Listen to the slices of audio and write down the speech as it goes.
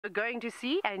We're going to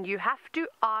see, and you have to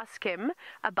ask him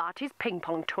about his ping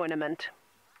pong tournament.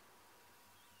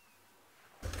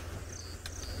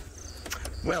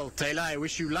 Well, Taylor, I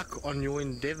wish you luck on your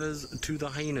endeavours to the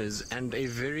hyenas, and a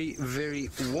very, very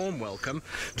warm welcome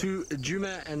to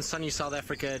Djuma and sunny South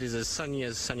Africa. It is as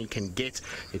sunny can get.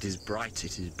 It is bright,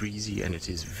 it is breezy, and it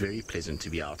is very pleasant to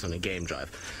be out on a game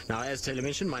drive. Now, as Taylor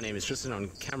mentioned, my name is Tristan. On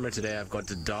camera today, I've got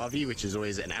Davi, which is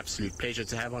always an absolute pleasure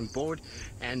to have on board.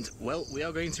 And, well, we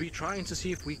are going to be trying to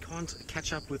see if we can't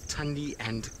catch up with Thandi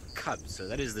and Cub. So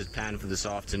that is the plan for this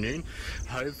afternoon.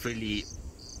 Hopefully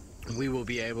we will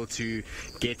be able to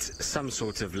get some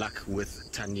sort of luck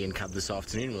with Thandi and Cub this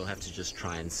afternoon. We'll have to just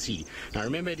try and see. Now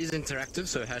remember, it is interactive,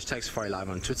 so hashtag Safari Live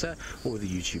on Twitter or the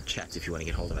YouTube chat if you want to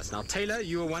get hold of us. Now Taylor,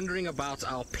 you were wondering about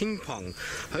our ping pong.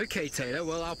 Okay Taylor,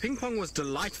 well our ping pong was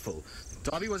delightful.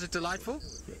 Darby, was it delightful?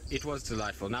 It was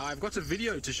delightful. Now, I've got a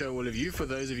video to show all of you. For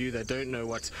those of you that don't know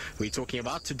what we're talking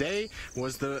about, today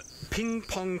was the Ping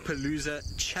Pong Palooza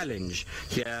Challenge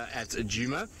here at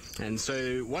Djuma. And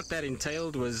so what that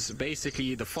entailed was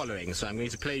basically the following. So I'm going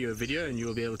to play you a video and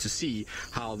you'll be able to see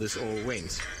how this all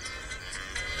went.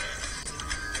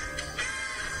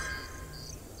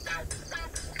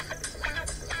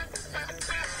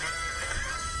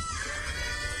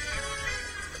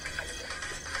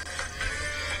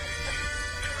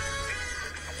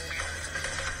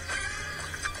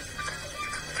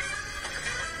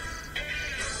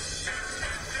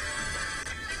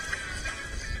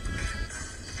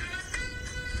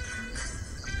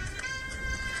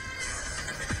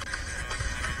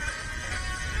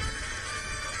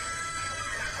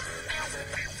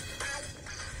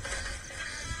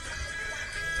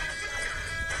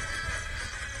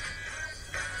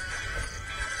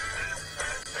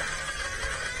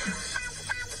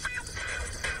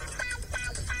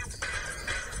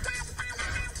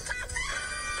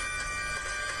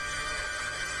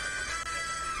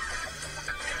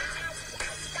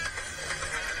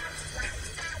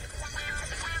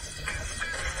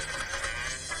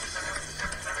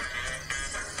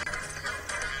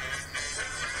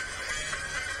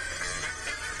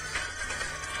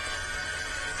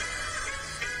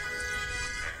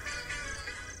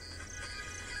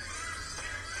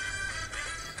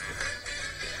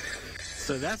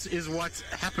 So that is what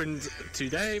happened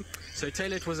today. So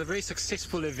Taylor, it was a very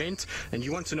successful event, and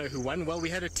you want to know who won? Well, we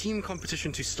had a team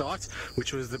competition to start,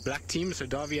 which was the black team. So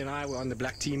Davi and I were on the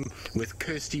black team with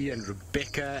Kirsty and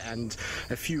Rebecca and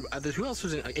a few others. Who else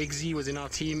was in? Eggsy was in our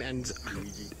team, and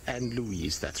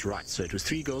Louise. That's right. So it was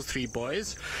 3 girls, 3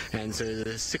 boys, and so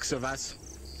the 6 of us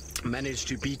managed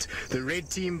to beat the red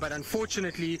team, but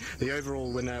unfortunately the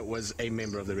overall winner was a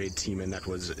member of the red team, and that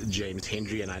was James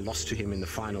Hendry, and I lost to him in the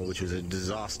final, which was a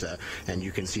disaster, and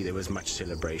you can see there was much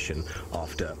celebration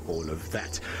after all of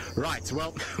that. Right,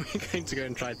 well, we're going to go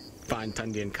and try find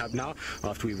Thandi and Cub now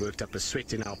after we worked up a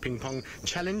sweat in our ping pong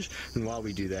challenge, and while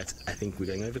we do that I think we're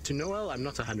going over to Noel. I'm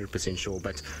not 100% sure,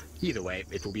 but either way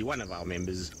it will be one of our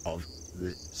members of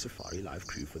the Safari Live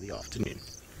crew for the afternoon.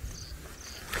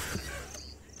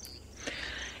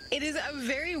 It is a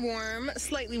very warm,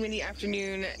 slightly windy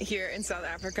afternoon here in South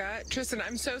Africa. Tristan,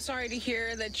 I'm so sorry to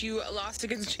hear that you lost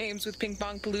against James with Ping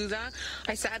Pong Palooza.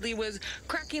 I sadly was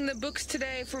cracking the books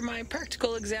today for my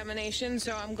practical examination,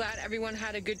 so I'm glad everyone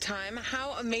had a good time.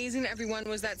 How amazing everyone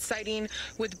was that sighting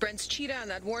with Brent's cheetah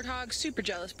and that warthog. Super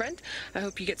jealous, Brent. I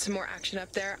hope you get some more action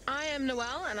up there. I am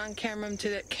Noelle, and on camera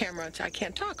I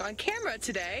can't talk. On camera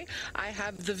today, I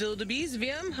have the wildebeest.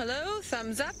 Wiem, hello,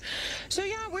 thumbs up. So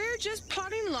yeah, we're just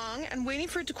plodding along and waiting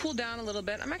for it to cool down a little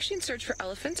bit. I'm actually in search for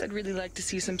elephants. I'd really like to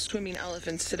see some swimming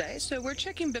elephants today. So we're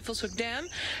checking Biffleshoek Dam,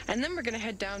 and then we're going to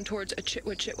head down towards a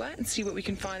Chitwa and see what we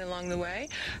can find along the way.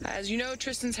 As you know,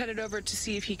 Tristan's headed over to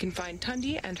see if he can find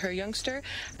Thandi and her youngster,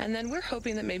 and then we're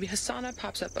hoping that maybe Hassana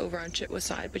pops up over on Chitwa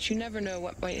side, but you never know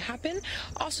what might happen.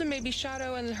 Also, maybe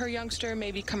Shadow and her youngster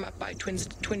maybe come up by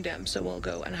Twin Dam, so we'll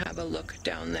go and have a look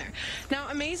down there. Now,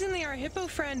 amazingly, our hippo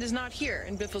friend is not here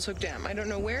in Biffleshoek Dam. I don't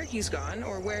know where he's gone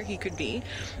or where he could be.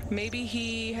 Maybe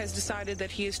he has decided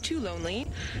that he is too lonely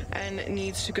and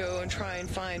needs to go and try and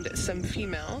find some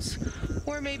females,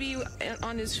 or maybe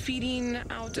on his feeding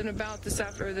out and about this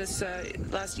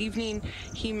last evening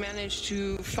he managed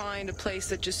to find a place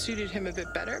that just suited him a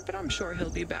bit better, but I'm sure he'll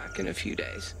be back in a few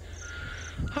days.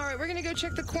 All right, we're going to go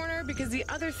check the corner, because the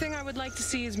other thing I would like to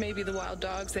see is maybe the wild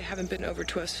dogs. They haven't been over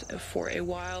to us for a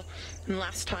while, and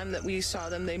last time that we saw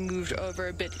them, they moved over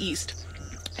a bit east.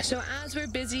 So as we're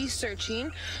busy searching,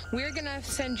 we're going to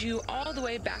send you all the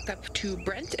way back up to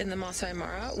Brent in the Maasai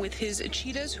Mara with his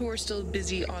cheetahs, who are still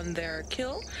busy on their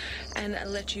kill, and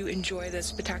let you enjoy the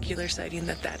spectacular sighting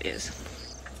that is.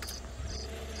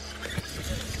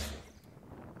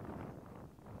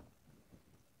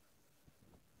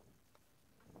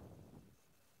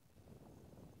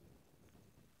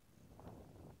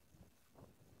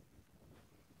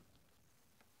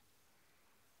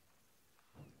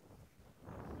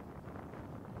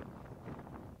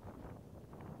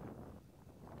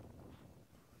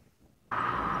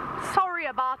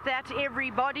 about that,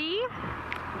 everybody.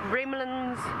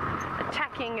 Gremlins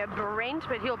attacking Brent,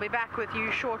 but he'll be back with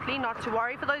you shortly, not to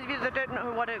worry. For those of you that don't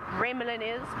know what a gremlin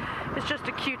is, it's just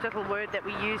a cute little word that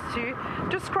we use to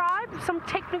describe some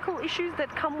technical issues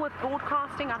that come with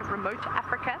broadcasting out of remote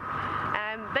Africa.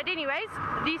 But anyways,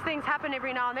 these things happen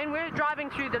every now and then. We're driving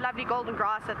through the lovely golden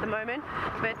grass at the moment,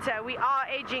 but we are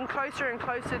edging closer and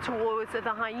closer towards the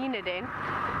hyena den,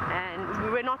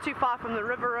 and we're not too far from the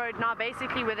river road now.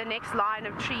 Basically where the next line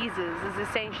of trees is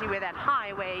essentially where that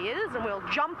highway is, and we'll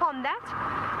jump on that,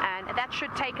 and that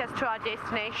should take us to our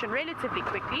destination relatively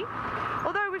quickly,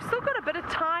 although we've still got a bit of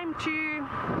time to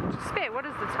spare. What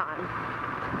is the time?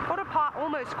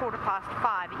 Almost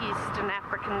 5:15 Eastern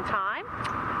African time.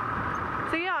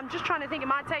 So yeah, I'm just trying to think. It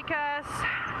might take us,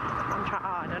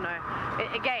 I don't know.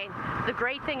 Again, the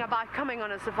great thing about coming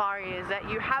on a safari is that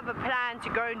you have a plan to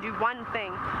go and do one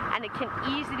thing, and it can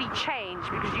easily change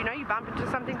because you know you bump into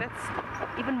something that's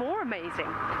even more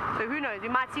amazing. So who knows, we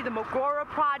might see the Mogoro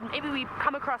Pride, maybe we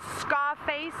come across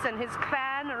Scarface and his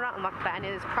clan around, not clan,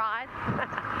 his pride.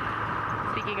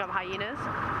 Speaking of hyenas.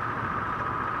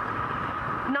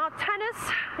 Now,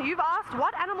 Tanis, you've asked,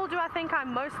 what animal do I think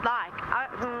I'm most like?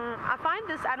 I find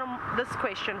this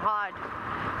question hard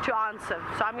to answer,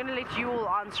 so I'm going to let you all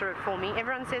answer it for me.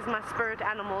 Everyone says my spirit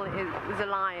animal is a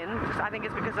lion. I think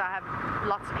it's because I have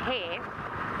lots of hair.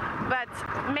 But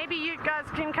maybe you guys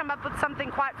can come up with something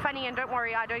quite funny, and don't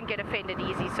worry, I don't get offended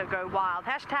easy, so go wild.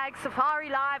 Hashtag Safari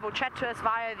Live, or chat to us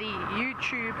via the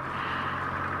YouTube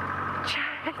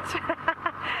chat.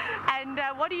 And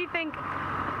what do you think?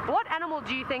 What animal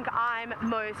do you think I'm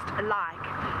most like?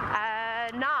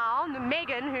 Now,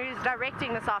 Megan, who's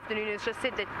directing this afternoon, has just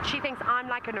said that she thinks I'm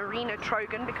like an arena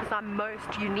trogon because I'm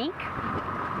most unique.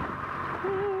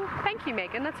 Thank you,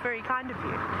 Megan. That's very kind of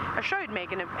you. I showed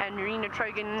Megan an arena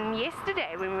trogon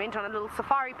yesterday when we went on a little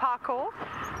safari parkour,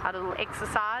 a little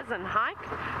exercise and hike,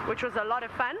 which was a lot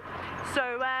of fun.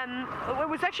 So it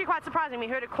was actually quite surprising. We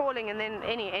heard it calling, and then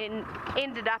it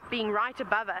ended up being right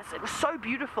above us. It was so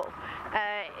beautiful.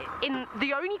 In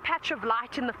the only patch of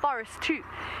light in the forest too.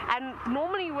 And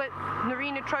normally with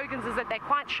arena trogons is that they're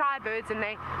quite shy birds, and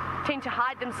they tend to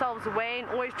hide themselves away and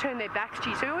always turn their backs to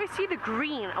you. So you always see the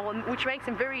green, which makes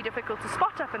them very difficult to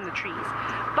spot up in the trees.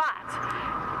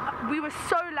 But we were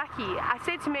so lucky. I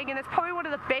said to Megan, it's probably one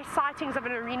of the best sightings of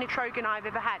an arena trogon I've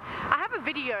ever had. I have a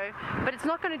video, but it's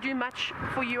not going to do much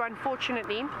for you,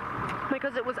 unfortunately,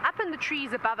 because it was up in the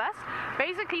trees above us,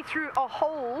 basically through a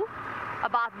hole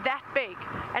about that big,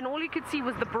 and all you could see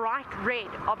was the bright red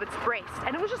of its breast,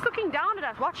 and it was just looking down at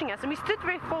us, watching us, and we stood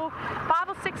there for 5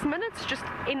 or 6 minutes just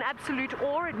in absolute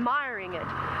awe, admiring it.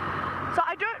 So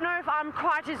I don't know if I'm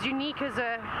quite as unique as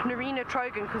an arena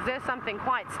trogon, because there's something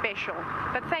quite special.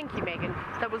 But thank you, Megan.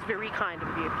 That was very kind of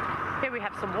you. Here we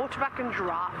have some waterbuck and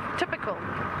giraffe. Typical.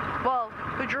 Well,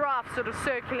 the giraffe sort of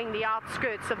circling the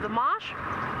outskirts of the marsh.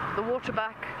 The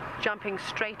waterbuck jumping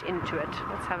straight into it.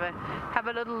 Let's have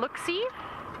a little look-see.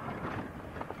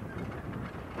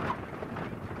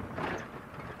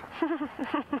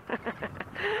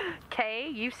 Kay,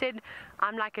 you said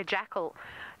I'm like a jackal.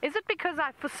 Is it because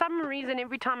for some reason,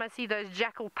 every time I see those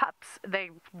jackal pups, they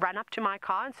run up to my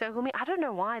car and circle me? I don't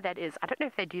know why that is. I don't know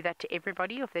if they do that to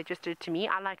everybody or if they just do it to me.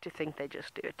 I like to think they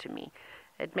just do it to me.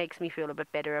 It makes me feel a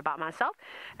bit better about myself.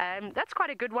 That's quite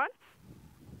a good one.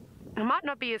 I might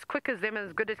not be as quick as them,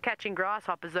 as good as catching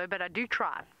grasshoppers though, but I do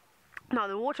try. Now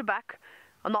the waterbuck,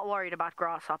 I'm not worried about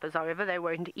grasshoppers, however, they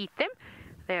won't eat them.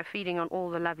 They are feeding on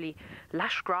all the lovely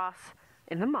lush grass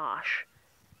in the marsh.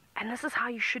 And this is how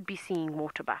you should be seeing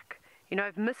waterbuck. You know,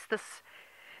 I've missed this.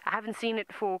 I haven't seen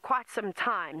it for quite some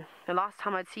time. The last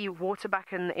time I'd see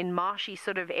waterbuck in marshy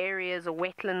sort of areas or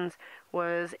wetlands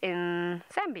was in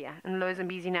Zambia, in the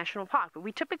Zambezi National Park. But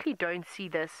we typically don't see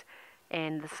this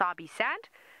in the Sabi Sand.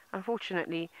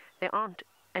 Unfortunately, there aren't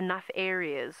enough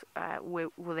areas where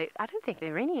I don't think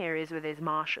there are any areas where there's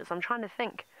marshes. I'm trying to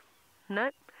think.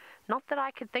 Nope, not that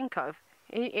I could think of.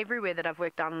 Everywhere that I've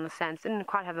worked down on the sands didn't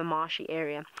quite have a marshy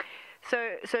area.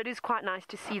 So it is quite nice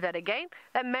to see that again.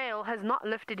 That male has not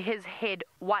lifted his head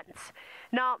once.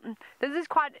 Now, this is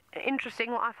quite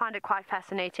interesting. Well, I find it quite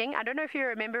fascinating. I don't know if you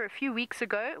remember, a few weeks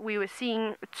ago, we were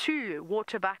seeing 2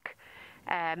 waterbuck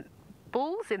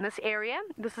bulls in this area.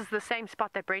 This is the same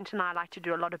spot that Brent and I like to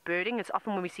do a lot of birding. It's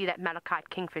often when we see that malachite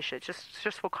kingfisher,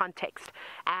 just for context.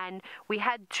 And we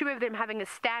had 2 of them having a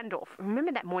standoff.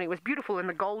 Remember that morning? It was beautiful in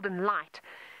the golden light.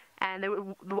 And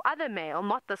the other male,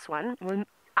 not this one,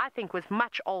 I think was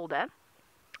much older,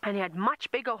 and he had much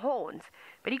bigger horns.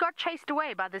 But he got chased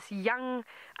away by this young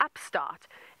upstart.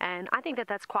 And I think that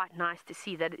that's quite nice to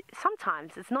see, that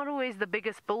sometimes it's not always the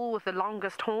biggest bull with the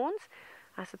longest horns.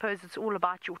 I suppose it's all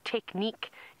about your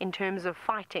technique in terms of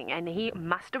fighting, and he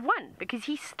must have won because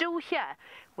he's still here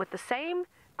with the same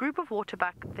group of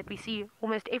waterbuck that we see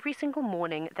almost every single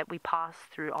morning that we pass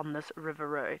through on this river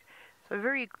road. So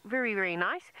very, very, very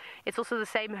nice. It's also the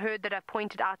same herd that I've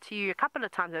pointed out to you a couple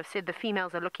of times. I've said the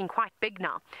females are looking quite big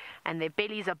now, and their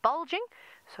bellies are bulging.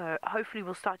 So hopefully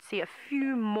we'll start to see a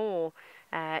few more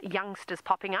youngsters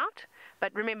popping out.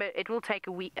 But remember, it will take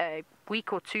a week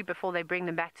or two before they bring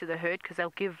them back to the herd, because they'll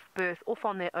give birth off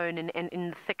on their own and in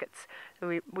the thickets. So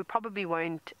we probably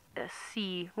won't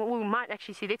see, well, we might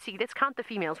actually see, let's count the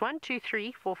females. 1, 2,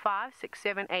 3, 4, 5, 6,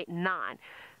 7, 8, 9.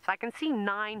 So I can see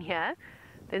 9 here.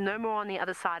 There's no more on the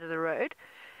other side of the road.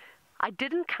 I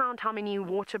didn't count how many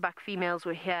waterbuck females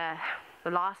were here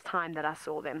the last time that I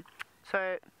saw them.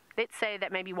 So let's say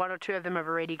that maybe 1 or 2 of them have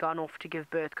already gone off to give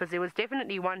birth, because there was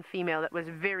definitely one female that was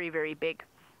very, very big.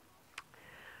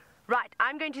 Right,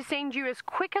 I'm going to send you as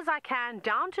quick as I can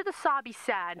down to the Sabi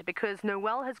Sand, because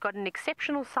Noel has got an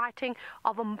exceptional sighting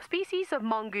of a species of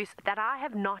mongoose that I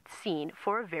have not seen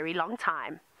for a very long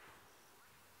time.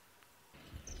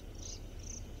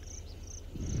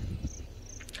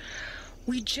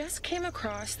 We just came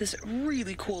across this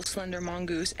really cool slender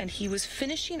mongoose, and he was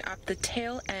finishing up the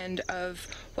tail end of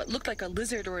what looked like a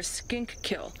lizard or a skink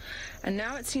kill. And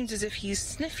now it seems as if he's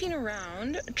sniffing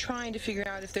around, trying to figure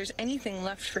out if there's anything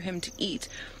left for him to eat.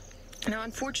 Now,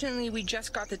 unfortunately, we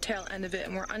just got the tail end of it,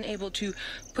 and we're unable to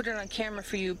put it on camera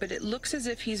for you, but it looks as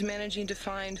if he's managing to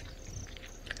find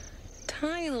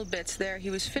tiny little bits there. He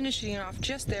was finishing off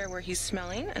just there where he's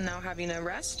smelling and now having a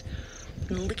rest,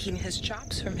 licking his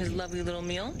chops from his lovely little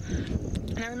meal.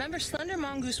 And I remember slender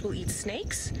mongoose will eat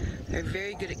snakes. They're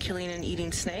very good at killing and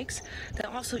eating snakes.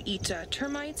 They'll also eat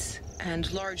termites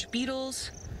and large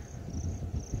beetles,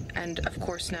 and of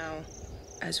course now,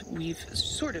 as we've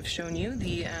sort of shown you,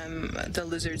 the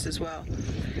lizards as well.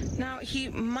 Now, he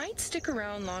might stick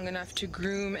around long enough to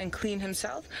groom and clean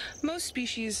himself. Most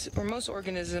species, or most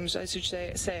organisms, I should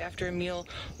say, after a meal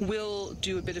will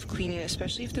do a bit of cleaning,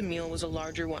 especially if the meal was a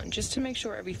larger one, just to make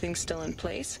sure everything's still in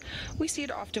place. We see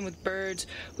it often with birds.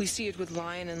 We see it with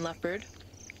lion and leopard.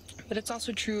 But it's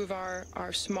also true of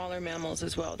our smaller mammals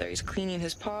as well. There he's cleaning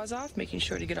his paws off, making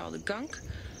sure to get all the gunk.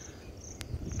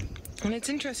 And it's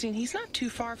interesting, he's not too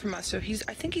far from us, so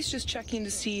I think he's just checking to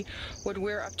see what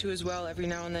we're up to as well every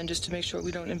now and then, just to make sure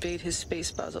we don't invade his space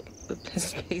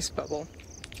bubble.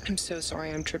 I'm so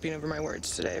sorry, I'm tripping over my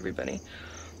words today, everybody.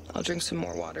 I'll drink some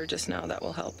more water just now, that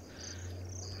will help.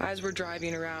 As we're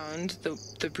driving around,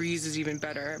 the breeze is even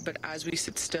better, but as we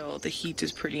sit still, the heat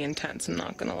is pretty intense, I'm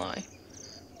not gonna lie.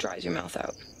 Dries your mouth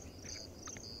out.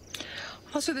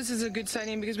 Also, this is a good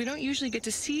sighting because we don't usually get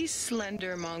to see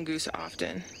slender mongoose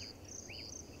often.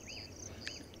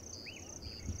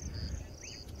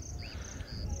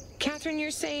 Catherine, you're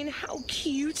saying how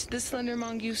cute the slender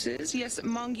mongoose is. Yes,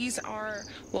 mongoose are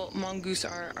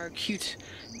cute,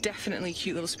 definitely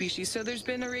cute little species. So there's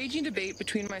been a raging debate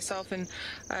between myself and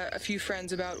a few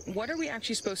friends about what are we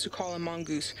actually supposed to call a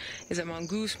mongoose. Is it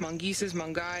mongoose, mongooses,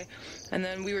 mongai? And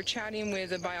then we were chatting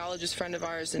with a biologist friend of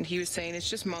ours, and he was saying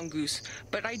it's just mongoose.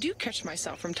 But I do catch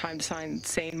myself from time to time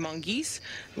saying mongoose.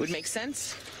 It would make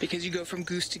sense because you go from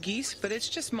goose to geese, but it's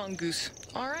just mongoose.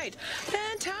 All right,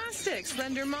 fantastic.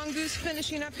 Slender mongoose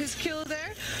finishing up his kill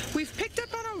there. We've picked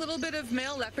up on a little bit of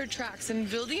male leopard tracks, and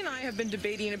Vildy and I have been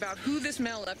debating about who this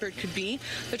male leopard could be.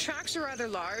 The tracks are rather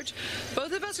large.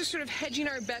 Both of us are sort of hedging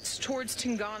our bets towards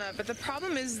Tingana, but the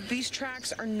problem is these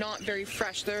tracks are not very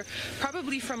fresh. They're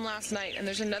probably from last night, and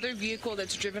there's another vehicle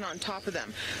that's driven on top of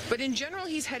them. But in general,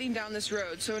 he's heading down this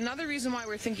road. So another reason why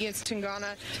we're thinking it's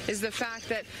Tingana is the fact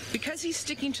that because he's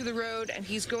sticking to the road and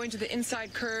he's going to the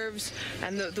inside curves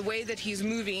and the way that he's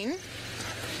moving,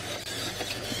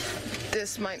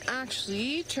 this might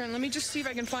actually turn. Let me just see if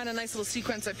I can find a nice little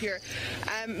sequence up here.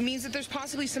 Means that there's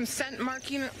possibly some scent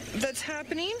marking that's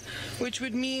happening, which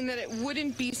would mean that it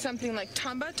wouldn't be something like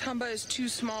Tumba. Tumba is too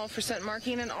small for scent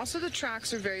marking, and also the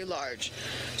tracks are very large.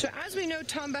 So as we know,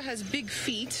 Tumba has big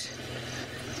feet,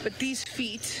 but these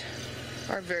feet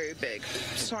are very big.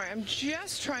 Sorry, I'm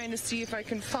just trying to see if I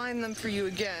can find them for you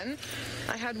again.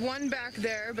 I had one back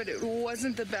there, but it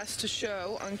wasn't the best to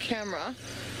show on camera.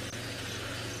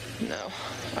 No,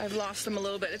 I've lost them a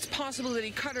little bit. It's possible that he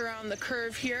cut around the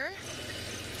curve here.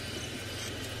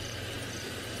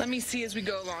 Let me see as we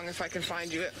go along if I can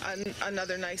find you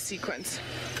another nice sequence.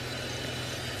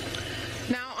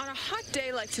 Now, on a hot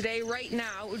day like today, right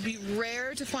now, it would be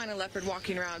rare to find a leopard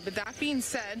walking around. But that being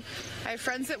said, I have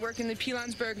friends that work in the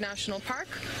Kruger National Park,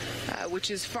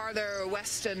 which is farther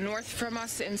west and north from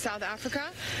us in South Africa.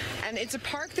 And it's a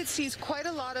park that sees quite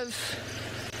a lot of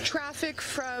traffic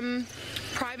from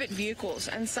private vehicles.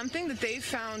 And something that they've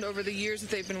found over the years that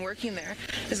they've been working there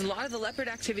is a lot of the leopard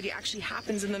activity actually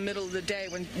happens in the middle of the day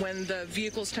when the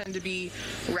vehicles tend to be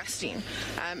resting.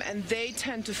 And they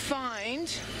tend to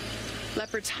find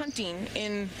leopards hunting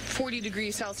in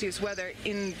 40°C weather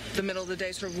in the middle of the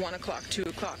day, sort of 1 o'clock, 2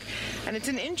 o'clock. And it's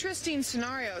an interesting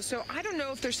scenario. So I don't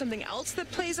know if there's something else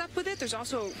that plays up with it. There's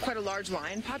also quite a large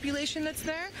lion population that's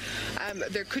there.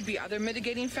 There could be other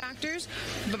mitigating factors.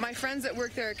 But my friends that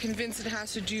work there are convinced it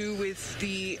has to do with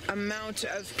the amount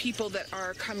of people that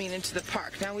are coming into the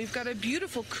park. Now we've got a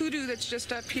beautiful kudu that's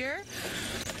just up here,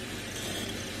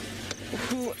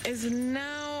 who is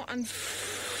now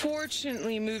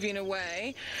unfortunately moving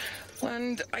away,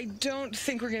 and I don't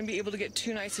think we're going to be able to get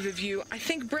too nice of a view. I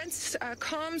think Brent's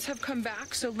comms have come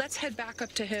back, so let's head back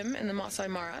up to him in the Maasai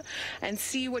Mara and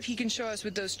see what he can show us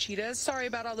with those cheetahs. Sorry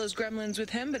about all those gremlins with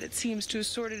him, but it seems to have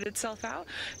sorted itself out,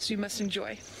 so you must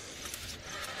enjoy.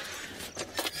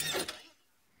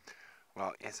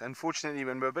 Well, yes, unfortunately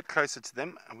when we're a bit closer to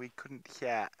them, we couldn't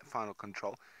hear final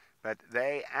control, but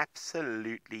they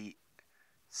absolutely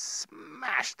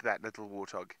smashed that little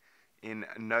warthog in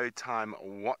no time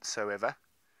whatsoever.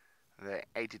 They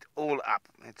ate it all up.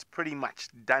 It's pretty much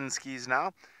done skis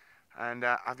now, and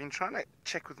I've been trying to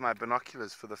check with my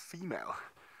binoculars for the female,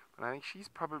 but I think she's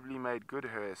probably made good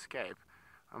her escape.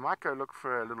 I might go look for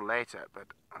her a little later, but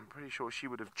I'm pretty sure she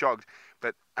would have jogged.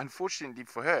 But unfortunately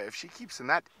for her, if she keeps in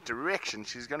that direction,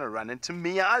 she's going to run into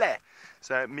Miale.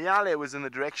 So Miale was in the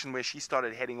direction where she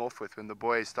started heading off with when the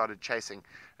boys started chasing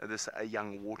this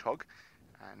young warthog.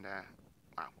 And,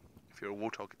 wow, if you're a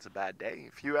warthog, it's a bad day.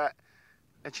 If you are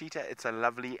a cheetah, it's a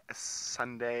lovely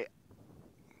Sunday,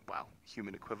 well,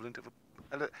 human equivalent of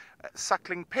a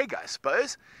suckling pig, I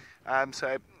suppose.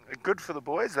 So good for the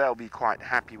boys. They'll be quite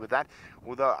happy with that.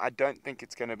 Although I don't think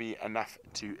it's going to be enough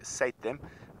to sate them.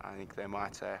 I think they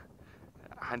might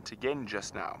hunt again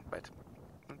just now. But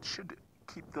it should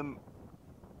keep them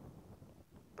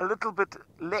a little bit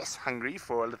less hungry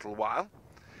for a little while.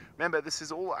 Remember, this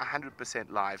is all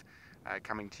 100% live,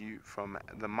 coming to you from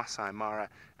the Maasai Mara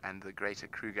and the Greater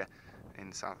Kruger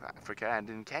in South Africa and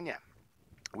in Kenya.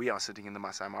 We are sitting in the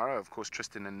Maasai Mara. Of course,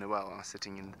 Tristan and Noel are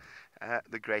sitting in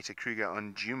the Greater Kruger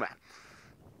on Djuma.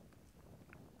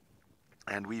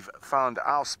 And we've found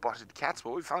our spotted cats.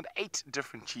 Well, we found 8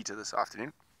 different cheetah this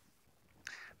afternoon.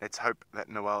 Let's hope that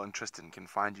Noel and Tristan can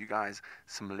find you guys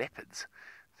some leopards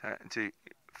to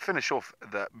finish off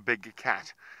the big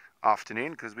cat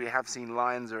afternoon, because we have seen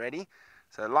lions already.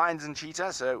 So lions and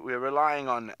cheetah. So we're relying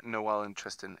on Noel and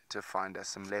Tristan to find us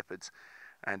some leopards.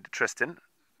 And Tristan,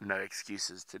 no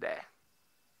excuses today.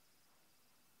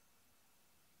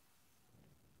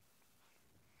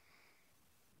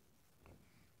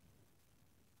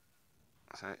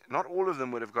 So not all of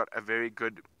them would have got a very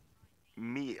good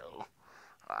meal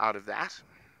out of that.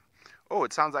 Oh,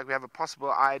 it sounds like we have a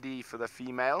possible ID for the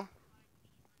female.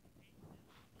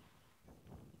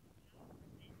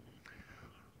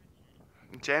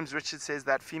 James Richard says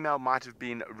that female might have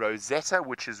been Rosetta,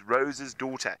 which is Rose's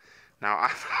daughter. Now,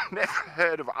 I've never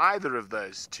heard of either of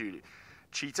those two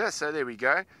cheetah, so there we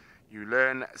go. You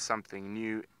learn something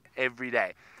new every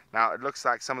day. Now, it looks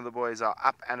like some of the boys are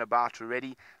up and about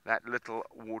already. That little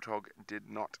warthog did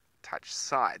not touch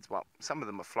sides. Well, some of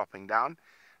them are flopping down.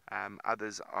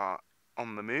 Others are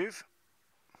on the move.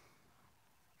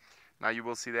 Now, you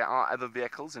will see there are other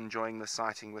vehicles enjoying the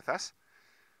sighting with us.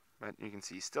 But you can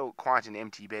see still quite an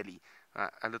empty belly.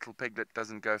 A little piglet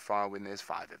doesn't go far when there's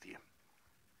 5 of you.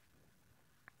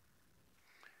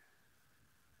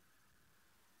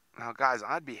 Now, guys,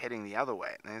 I'd be heading the other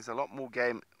way. There's a lot more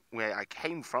game where I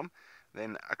came from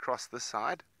than across this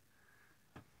side.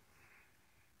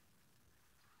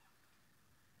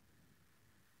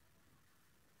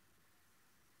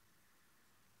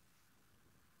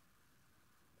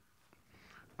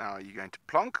 Now, are you going to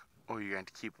plonk or are you going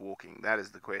to keep walking? That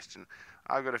is the question.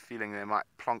 I've got a feeling they might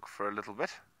plonk for a little bit.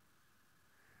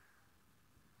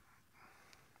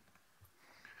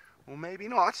 Or maybe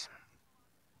not.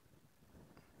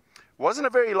 Wasn't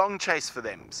a very long chase for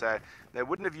them, so they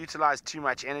wouldn't have utilized too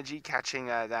much energy catching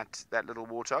that little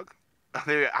warthog.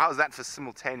 How's that for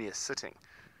simultaneous sitting?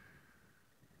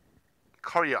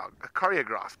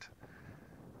 Choreographed.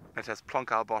 Let us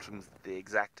plonk our bottoms at the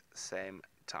exact same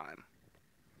time.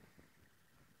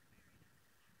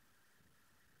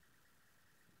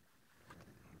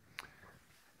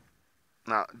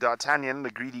 Now, D'Artagnan,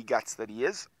 the greedy guts that he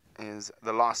is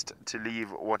the last to leave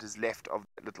what is left of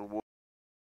that little warthog.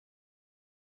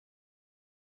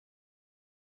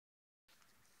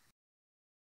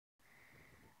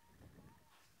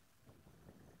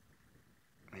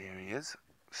 There he is,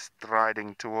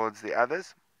 striding towards the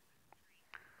others.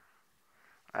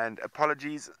 And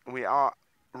apologies, we are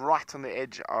right on the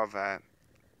edge of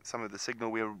some of the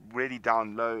signal. We're really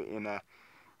down low in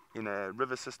a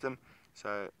river system,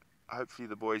 so hopefully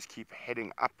the boys keep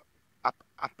heading up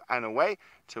and away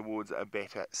towards a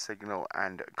better signal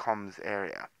and comms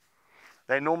area.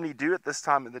 They normally do at this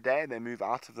time of the day. They move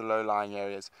out of the low-lying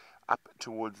areas up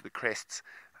towards the crests,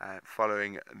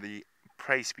 following the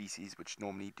prey species, which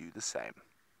normally do the same.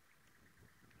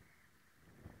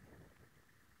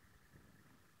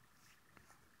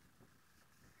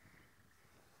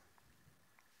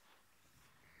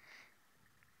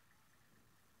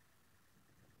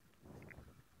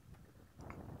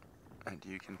 And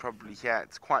you can probably hear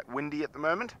it's quite windy at the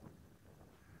moment.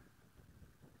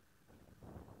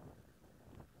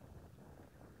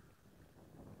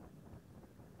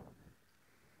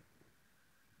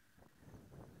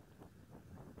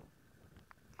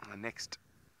 Next,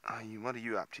 what are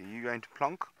you up to? Are you going to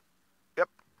plonk? Yep,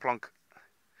 plonk.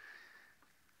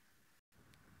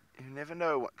 You never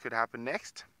know what could happen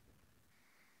next.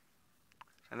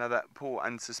 Another poor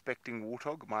unsuspecting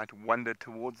warthog might wander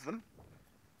towards them.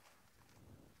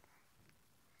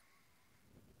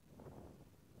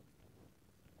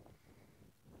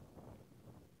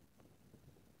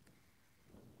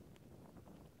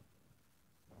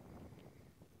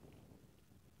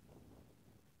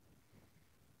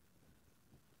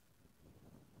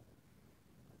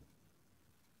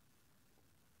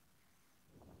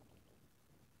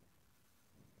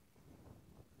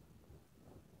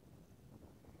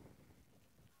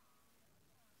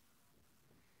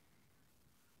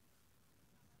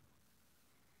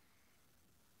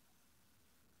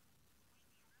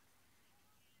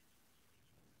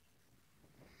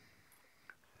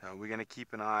 So we're going to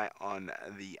keep an eye on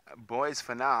the boys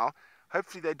for now.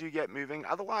 Hopefully they do get moving.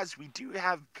 Otherwise, we do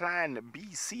have plan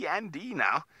B, C, and D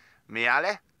now.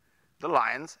 Miale, the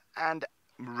lions, and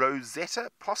Rosetta,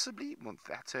 possibly. Well,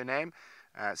 that's her name.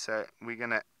 So we're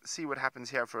going to see what happens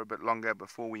here for a bit longer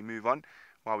before we move on.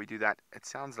 While we do that, it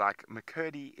sounds like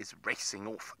McCurdy is racing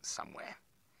off somewhere.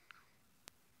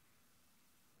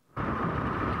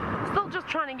 Still just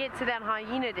trying to get to that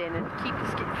hyena den, and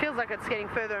feels like it's getting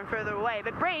further and further away.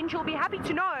 But Branch, you'll be happy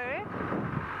to know,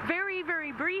 very,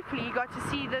 very briefly, you got to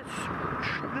see the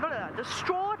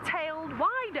straw-tailed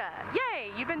wider.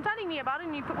 Yay! You've been telling me about it,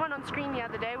 and you put one on screen the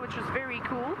other day, which was very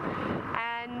cool.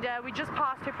 And we just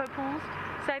passed hippo pools.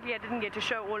 Sadly, I didn't get to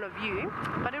show all of you,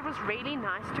 but it was really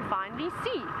nice to finally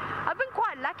see. I've been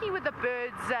quite lucky with the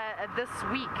birds this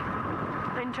week,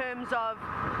 in terms of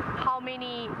how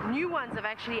many new ones have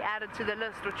actually added to the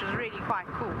list, which is really quite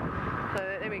cool. So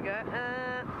there we go.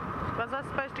 Was I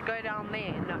supposed to go down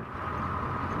there? No.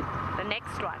 The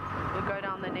next one. We'll go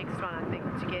down the next one, I think,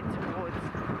 to get towards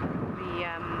the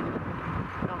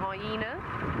hyena.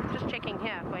 Just checking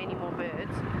here for any more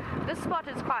birds. This spot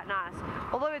is quite nice,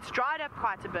 although it's dried up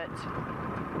quite a bit.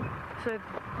 So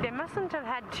they mustn't have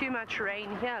had too much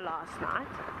rain here last night.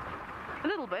 A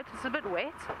little bit. It's a bit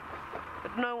wet.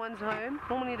 But no one's home.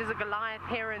 Normally there's a Goliath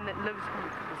heron that lives...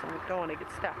 I don't want to get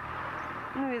stuck.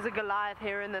 Normally there's a Goliath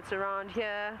heron that's around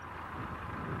here.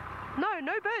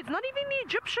 No birds. Not even the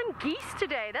Egyptian geese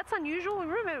today. That's unusual.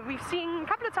 Remember, we've seen... A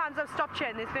couple of times I've stopped here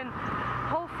and there's been a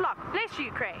whole flock. Bless you,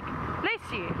 Craig.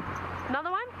 Bless you. Another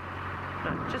one?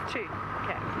 No, just two.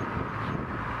 Okay.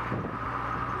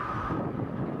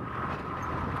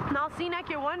 Now, Sinak,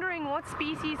 you're wondering what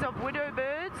species of widow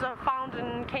birds are found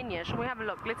in Kenya. Shall we have a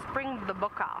look? Let's bring the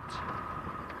book out.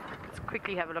 Let's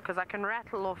quickly have a look, because I can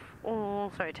rattle off...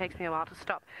 Oh, sorry, it takes me a while to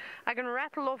stop. I can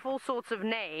rattle off all sorts of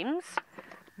names,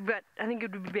 but I think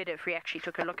it would be better if we actually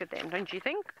took a look at them, don't you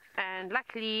think? And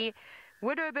luckily,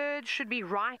 widow birds should be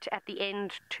right at the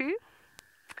end too.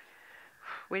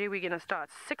 Where are we going to start?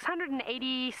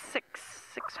 686.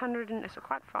 600... So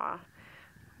quite far.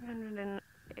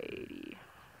 180...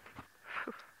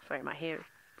 Sorry, my hair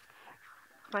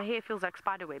feels like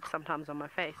spiderweb sometimes on my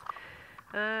face.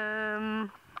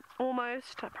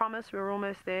 Almost, I promise, we're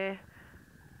almost there.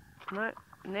 No,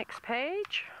 next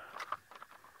page.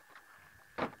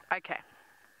 Okay.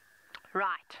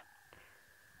 Right.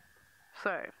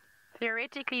 So,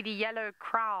 theoretically, the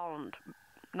yellow-crowned...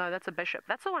 No, that's a bishop.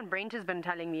 That's the one Brent has been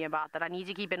telling me about that I need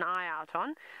to keep an eye out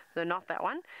on. So not that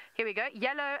one. Here we go.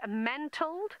 Yellow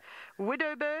mantled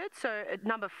widow bird. So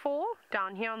number 4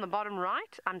 down here on the bottom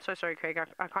right. I'm so sorry, Craig.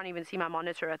 I can't even see my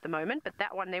monitor at the moment. But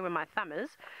that one there where my thumb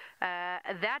is.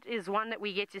 That is one that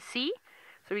we get to see.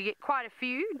 So we get quite a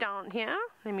few down here.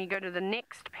 Let me go to the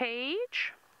next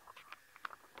page.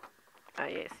 Oh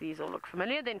yes, these all look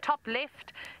familiar. Then top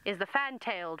left is the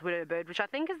fan-tailed widow bird, which I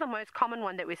think is the most common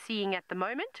one that we're seeing at the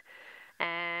moment.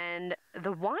 And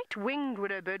the white-winged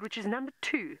widow bird, which is number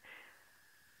 2.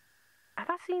 Have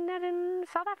I seen that in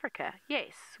South Africa?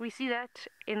 Yes, we see that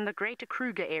in the greater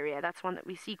Kruger area. That's one that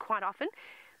we see quite often.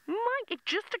 It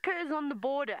just occurs on the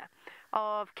border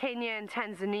of Kenya and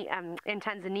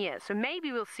Tanzania. So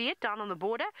maybe we'll see it down on the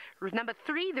border. Number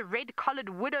 3, the red-collared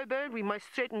widow bird. We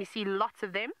most certainly see lots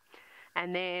of them.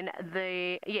 And then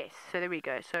yes, so there we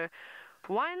go. So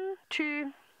 1,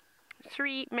 2,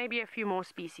 3, maybe a few more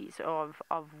species of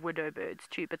widow birds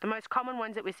too. But the most common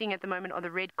ones that we're seeing at the moment are the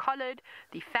red-collared,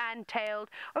 the fan-tailed.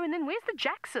 Oh, and then where's the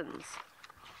Jacksons?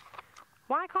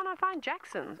 Why can't I find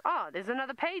Jacksons? Oh, there's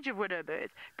another page of widow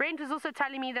birds. Brent was also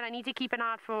telling me that I need to keep an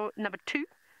eye out for number 2,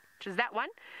 which is that one.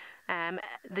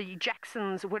 The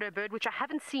Jackson's widow bird, which I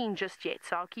haven't seen just yet,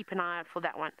 so I'll keep an eye out for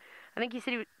that one. I think he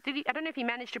said I don't know if he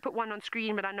managed to put one on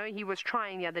screen, but I know he was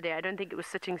trying the other day. I don't think it was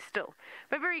sitting still.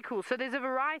 But very cool. So there's a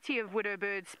variety of widow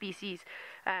bird species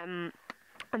and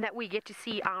that we get to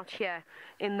see out here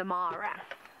in the Mara.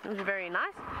 It was very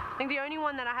nice. I think the only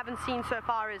one that I haven't seen so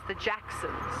far is the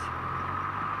Jacksons.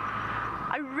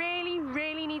 I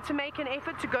really need to make an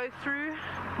effort to go through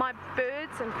my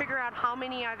birds and figure out how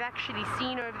many I've actually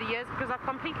seen over the years, because I've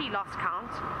completely lost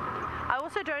count. I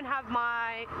also don't have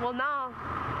now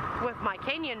with my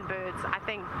Kenyan birds, I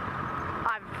think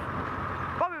I've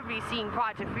probably seen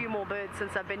quite a few more birds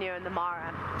since I've been here in the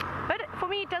Mara. But for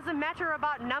me, it doesn't matter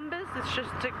about numbers. It's just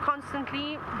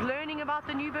constantly learning about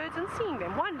the new birds and seeing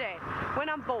them. One day, when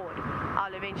I'm bored,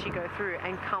 I'll eventually go through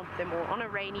and count them all on a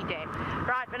rainy day.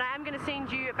 Right, but I am going to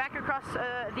send you back across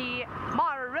the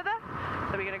Mara River.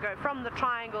 So we're going to go from the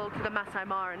triangle to the Maasai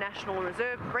Mara National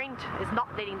Reserve. Brent is not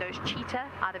letting those cheetah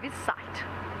out of his sight.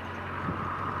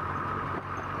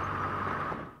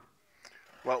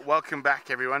 Well, welcome back,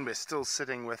 everyone. We're still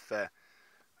sitting with the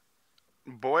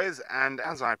boys, and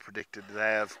as I predicted,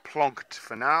 they have plonked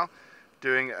for now,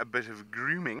 doing a bit of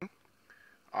grooming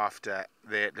after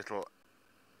their little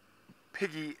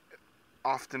piggy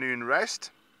afternoon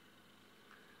roast.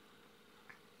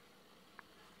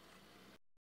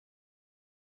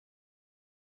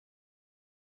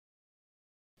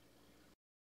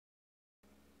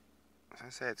 As I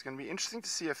say, it's going to be interesting to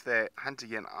see if they hunt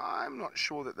again. I'm not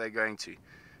sure that they're going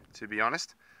to be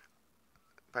honest.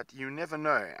 But you never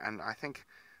know, and I think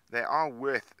they are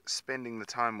worth spending the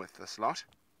time with this lot.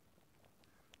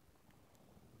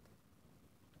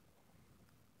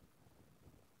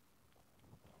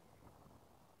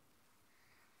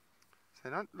 So they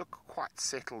don't look quite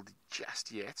settled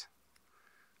just yet.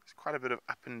 There's quite a bit of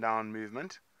up and down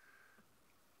movement.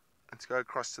 Let's go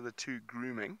across to the 2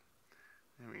 grooming.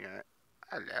 There we go.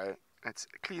 Hello. Let's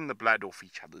clean the blood off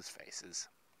each other's faces.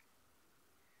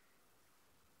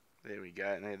 There we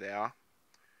go, and there they are.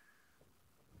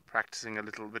 Practicing a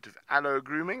little bit of aloe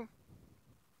grooming.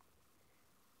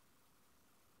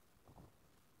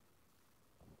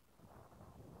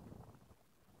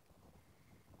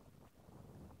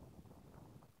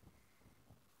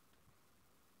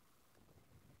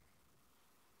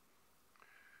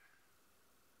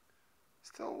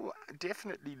 Still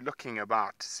definitely looking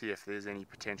about to see if there's any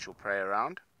potential prey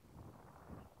around.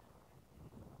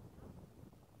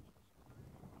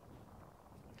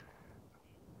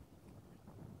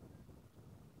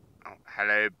 Oh,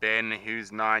 hello, Ben,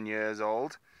 who's 9 years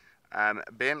old.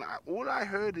 Ben, all I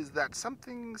heard is that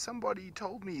somebody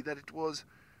told me that it was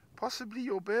possibly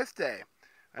your birthday.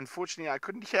 Unfortunately, I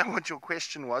couldn't hear what your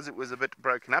question was. It was a bit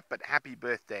broken up, but happy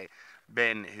birthday,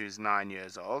 Ben, who's 9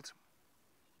 years old.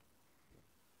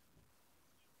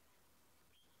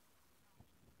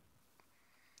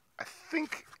 I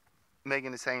think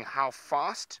Megan is saying how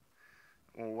fast,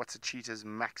 or what's a cheetah's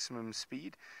maximum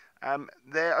speed.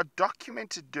 They are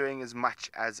documented doing as much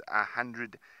as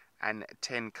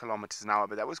 110 kilometers an hour,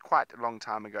 but that was quite a long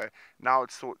time ago. Now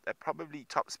it's thought that probably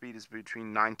top speed is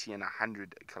between 90 and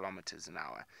 100 kilometers an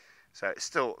hour. So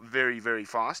still very, very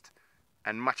fast,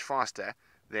 and much faster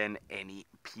than any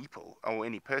people or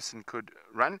any person could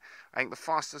run. I think the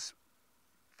fastest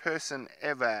person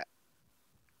ever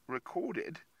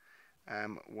recorded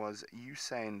was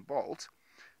Usain Bolt,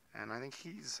 and I think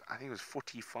it was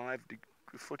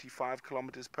 45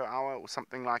 kilometers per hour or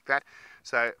something like that.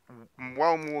 So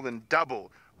well more than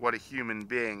double what a human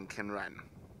being can run.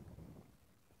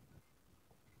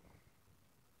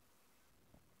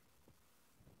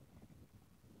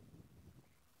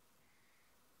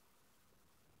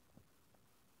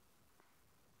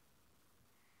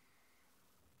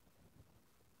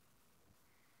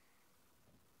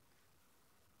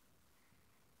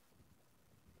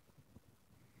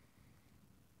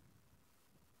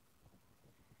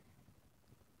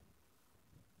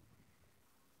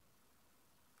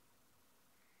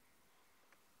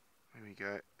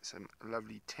 go, some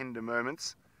lovely tender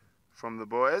moments from the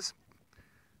boys.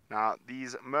 Now,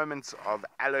 these moments of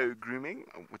allo grooming,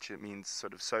 which it means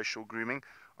sort of social grooming,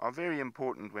 are very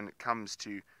important when it comes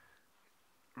to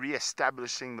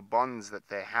re-establishing the bonds that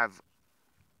they have,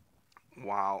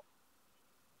 while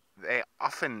they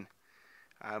often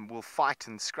will fight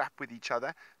and scrap with each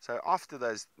other. So after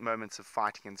those moments of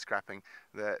fighting and scrapping,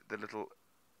 the little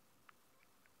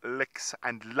licks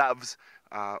and loves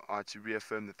are to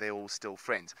reaffirm that they're all still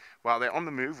friends. Well, they're on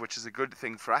the move, which is a good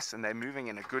thing for us, and they're moving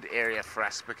in a good area for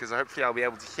us, because hopefully I'll be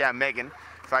able to hear Megan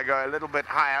if I go a little bit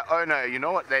higher. Oh no, you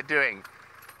know what they're doing?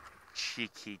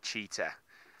 Cheeky cheetah.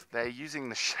 They're using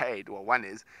the shade, well, one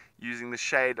is using the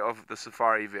shade of the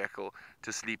safari vehicle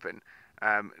to sleep in.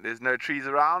 There's no trees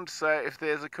around, so if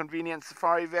there's a convenient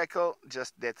safari vehicle,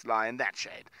 just let's lie in that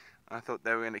shade. I thought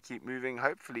they were going to keep moving.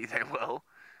 Hopefully they will.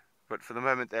 But for the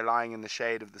moment, they're lying in the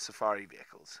shade of the safari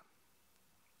vehicles.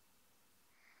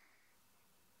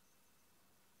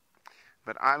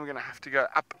 But I'm going to have to go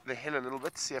up the hill a little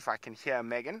bit, see if I can hear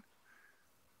Megan.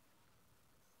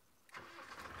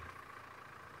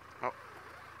 Oh.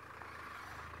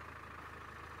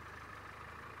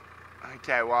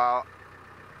 Okay, well,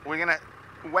 we're going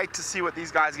to wait to see what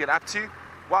these guys get up to.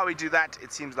 While we do that,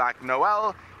 it seems like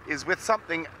Noel is with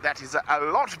something that is a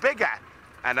lot bigger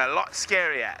and a lot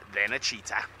scarier than a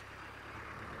cheetah.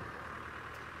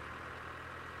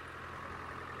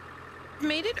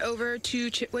 Made it over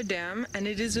to Chitwa Dam, and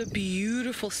it is a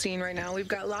beautiful scene right now. We've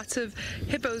got lots of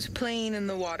hippos playing in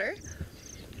the water.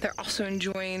 They're also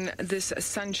enjoying this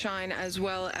sunshine as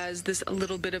well as this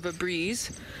little bit of a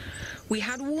breeze. We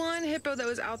had one hippo that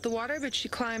was out the water, but she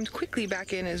climbed quickly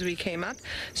back in as we came up.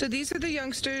 So these are the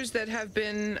youngsters that have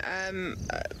been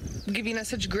giving us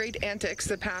such great antics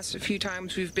the past few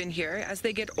times we've been here. As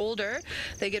they get older,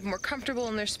 they get more comfortable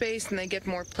in their space and they get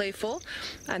more playful.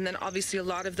 And then obviously a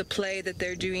lot of the play that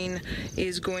they're doing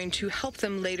is going to help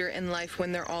them later in life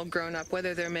when they're all grown up,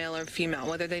 whether they're male or female,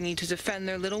 whether they need to defend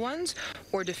their little ones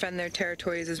or defend their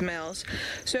territories as males.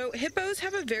 So hippos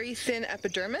have a very thin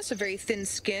epidermis, a very thin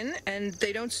skin, and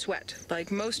they don't sweat.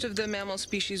 Like most of the mammal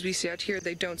species we see out here,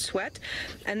 they don't sweat,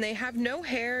 and they have no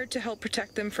hair to help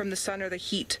protect them from the sun or the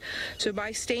heat. So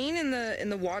by staying in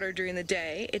the water during the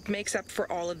day, it makes up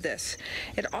for all of this.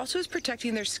 It also is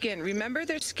protecting their skin. Remember,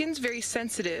 their skin's very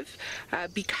sensitive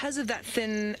because of that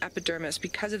thin epidermis,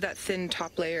 because of that thin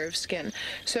top layer of skin.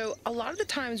 So a lot of the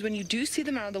times when you do see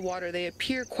them out of the water, they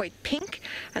appear quite pink,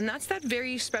 and that's that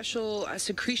very special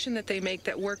secretion that they make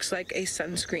that works like a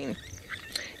sunscreen.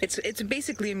 It's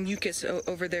basically a mucus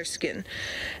over their skin,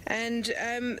 and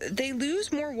they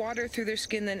lose more water through their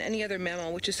skin than any other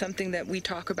mammal, which is something that we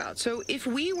talk about. So if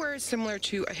we were similar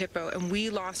to a hippo and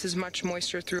we lost as much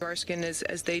moisture through our skin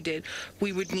as they did,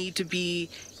 we would need to be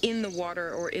in the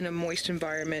water or in a moist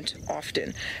environment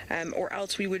often, or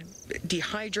else we would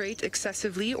dehydrate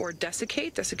excessively or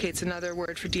desiccate. Desiccate's another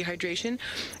word for dehydration.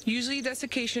 Usually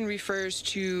desiccation refers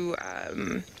to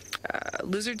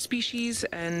lizard species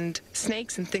and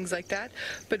snakes and things like that,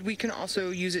 but we can also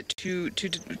use it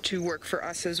to work for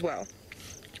us as well.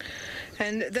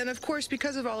 And then, of course,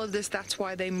 because of all of this, that's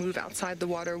why they move outside the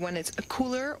water when it's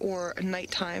cooler or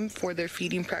nighttime for their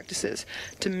feeding practices,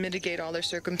 to mitigate all their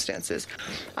circumstances.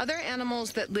 Other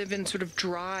animals that live in sort of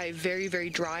dry, very, very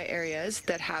dry areas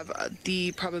that have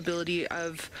the probability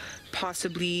of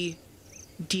possibly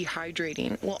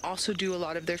dehydrating will also do a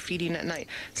lot of their feeding at night.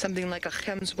 Something like a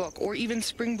gemsbok or even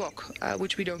springbok,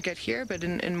 which we don't get here, but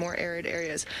in more arid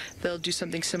areas, they'll do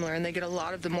something similar, and they get a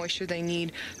lot of the moisture they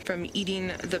need from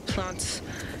eating the plants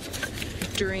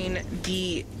during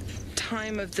the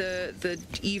time of the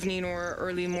evening or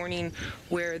early morning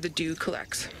where the dew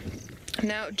collects.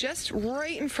 Now, just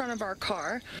right in front of our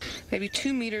car, maybe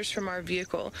 2 meters from our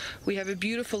vehicle, we have a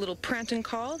beautiful little prankton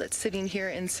call that's sitting here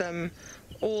in some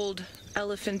old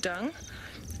elephant dung.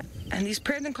 And these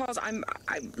prankton calls,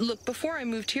 look, before I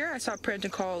moved here, I saw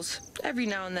prankton calls every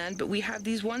now and then, but we have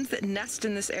these ones that nest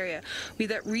in this area. We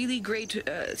had that really great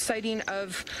sighting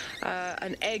of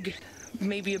an egg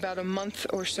maybe about a month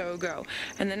or so ago,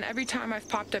 and then every time I've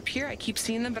popped up here I keep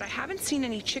seeing them, but I haven't seen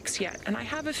any chicks yet, and I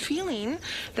have a feeling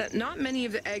that not many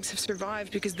of the eggs have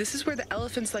survived, because this is where the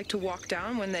elephants like to walk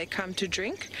down when they come to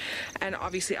drink, and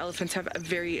obviously elephants have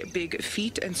very big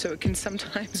feet, and so it can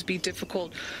sometimes be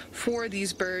difficult for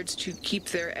these birds to keep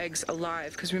their eggs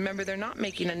alive, because remember, they're not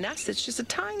making a nest, it's just a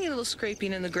tiny little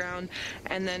scraping in the ground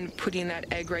and then putting that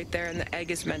egg right there, and the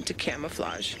egg is meant to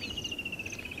camouflage.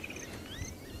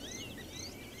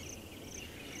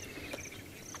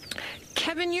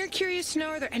 Kevin, you're curious to know,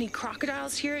 are there any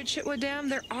crocodiles here at Chitwa Dam?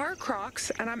 There are crocs,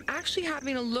 and I'm actually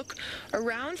having a look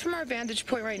around from our vantage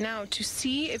point right now to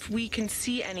see if we can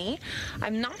see any.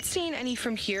 I'm not seeing any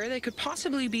from here. They could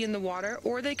possibly be in the water,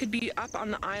 or they could be up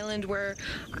on the island where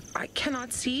I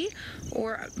cannot see.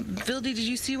 Or, Vildy, did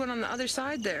you see one on the other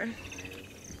side there?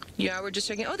 Yeah, we're just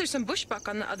checking. Oh, there's some bushbuck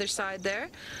on the other side there.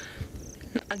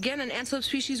 Again, an antelope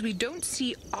species we don't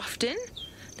see often.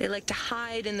 They like to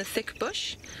hide in the thick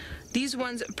bush. These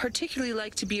ones particularly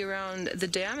like to be around the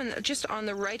dam, and just on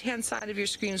the right-hand side of your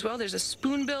screen as well, there's a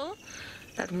spoonbill,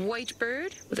 that white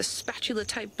bird with a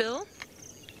spatula-type bill.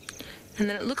 And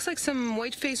then it looks like some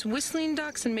white-faced whistling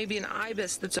ducks and maybe an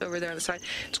ibis that's over there on the side.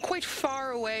 It's quite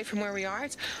far away from where we are.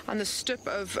 It's on the strip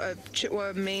of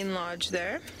Chitwa Main Lodge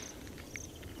there.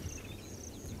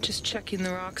 Just checking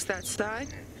the rocks that side.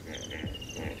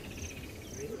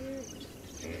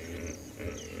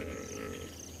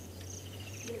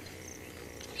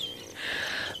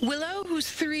 Willow, who's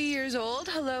 3 years old.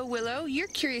 Hello, Willow. You're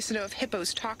curious to know if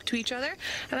hippos talk to each other,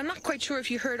 and I'm not quite sure if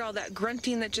you heard all that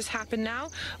grunting that just happened now.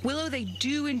 Willow, they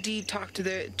do indeed talk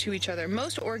to each other.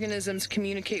 Most organisms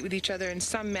communicate with each other in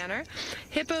some manner.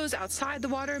 Hippos outside the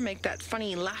water make that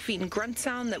funny laughing grunt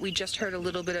sound that we just heard a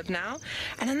little bit of now,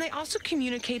 and then they also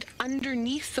communicate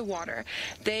underneath the water.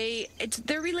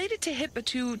 They're related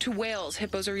to whales.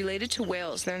 Hippos are related to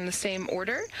whales. They're in the same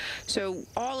order. So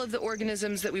all of the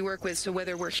organisms that we work with, so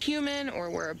whether we're human or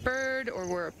we're a bird or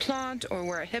we're a plant or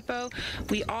we're a hippo,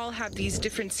 we all have these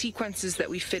different sequences that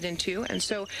we fit into, and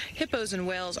so hippos and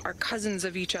whales are cousins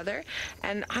of each other.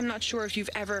 And I'm not sure if you've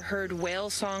ever heard whale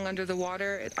song under the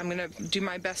water. I'm going to do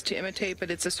my best to imitate,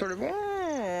 but it's a sort of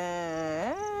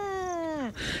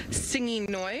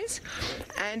singing noise,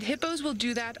 and hippos will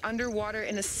do that underwater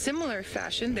in a similar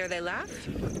fashion. There they laugh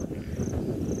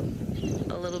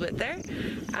a little bit there.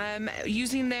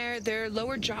 Using their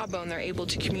lower jawbone, they're able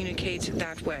to communicate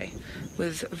that way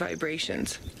with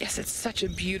vibrations. Yes, it's such a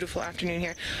beautiful afternoon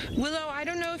here. Willow, I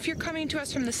don't know if you're coming to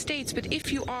us from the States, but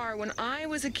if you are, when I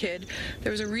was a kid,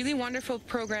 there was a really wonderful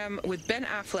program with Ben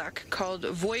Affleck called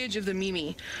Voyage of the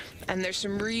Mimi, and there's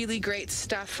some really great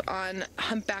stuff on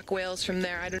humpback whales from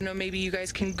there. I don't know, maybe you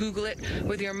guys can Google it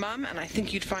with your mom, and I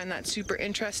think you'd find that super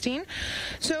interesting.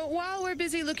 So while we're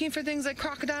busy looking for things like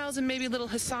crocodiles and maybe little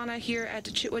Hasana here at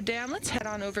Chitwa Dam, let's head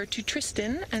on over to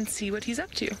Tristan and see what he's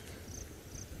up to.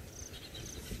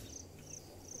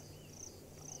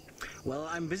 Well,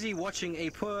 I'm busy watching a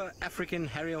poor African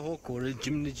harrier hawk, or a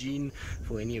gymnogene,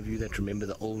 for any of you that remember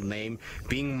the old name,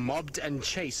 being mobbed and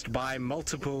chased by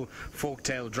multiple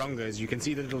fork-tailed drongos. You can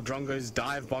see the little drongos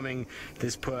dive bombing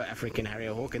this poor African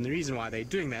harrier hawk, and the reason why they're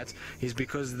doing that is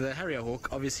because the harrier hawk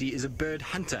obviously is a bird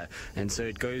hunter, and so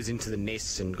it goes into the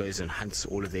nests and goes and hunts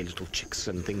all of their little chicks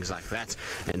and things like that,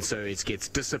 and so it gets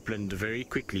disciplined very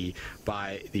quickly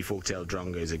by the fork-tailed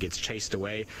drongos. It gets chased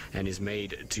away and is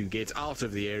made to get out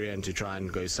of the area and to try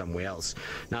and go somewhere else.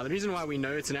 Now, the reason why we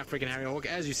know it's an African harrier hawk,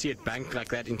 as you see it bank like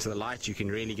that into the light, you can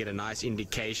really get a nice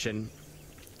indication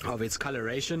of its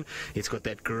coloration. It's got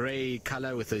that grey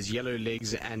color with those yellow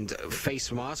legs and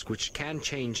face mask, which can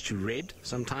change to red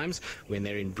sometimes when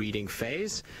they're in breeding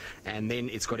phase. And then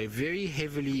it's got a very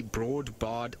heavily broad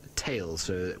barred tail,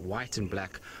 so white and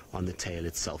black on the tail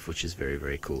itself, which is very,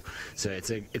 very cool. So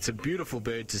it's a beautiful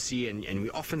bird to see, and we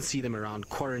often see them around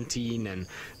quarantine and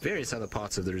various other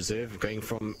parts of the reserve, going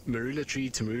from marula tree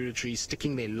to marula tree,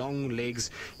 sticking their long legs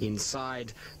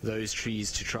inside those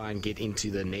trees to try and get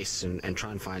into the nests and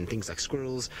try and find things like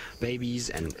squirrels, babies,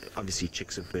 and obviously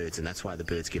chicks of birds, and that's why the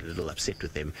birds get a little upset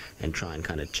with them and try and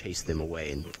kind of chase them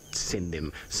away and send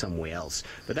them somewhere else.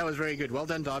 But that was very good. Well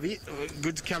done, Darby.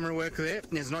 Good camera work there.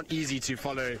 It's not easy to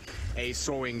follow a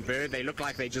soaring bird. They look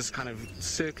like they're just kind of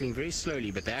circling very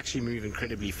slowly, but they actually move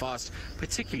incredibly fast,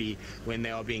 particularly when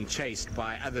they are being chased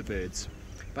by other birds.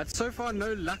 But so far,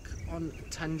 no luck on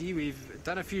Tundi. We've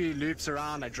done a few loops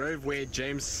around. I drove where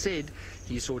James said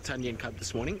he saw Tundi and cub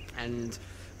this morning, and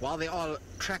while there are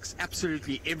tracks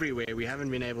absolutely everywhere, we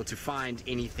haven't been able to find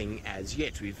anything as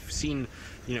yet. We've seen,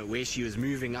 where she was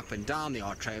moving up and down. There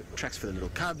are tracks for the little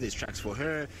cub. There's tracks for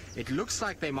her. It looks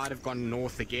like they might have gone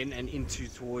north again and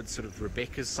towards sort of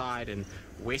Rebecca's side and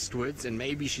westwards, and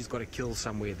maybe she's got a kill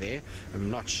somewhere there. I'm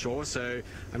not sure. So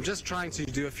I'm just trying to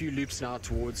do a few loops now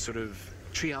towards sort of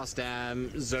Treehouse Dam,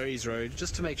 Zoe's Road,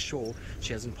 just to make sure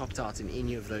she hasn't popped out in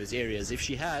any of those areas. If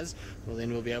she has, well,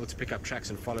 then we'll be able to pick up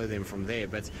tracks and follow them from there.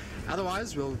 But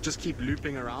otherwise, we'll just keep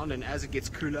looping around, and as it gets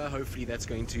cooler, hopefully that's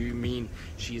going to mean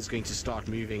she is going to start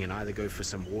moving and either go for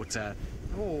some water,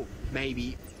 or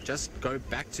maybe just go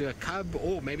back to a cub,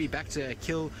 or maybe back to a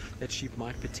kill that she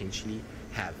might potentially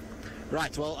have.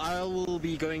 Right, well, I will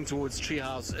be going towards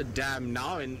Treehouse Dam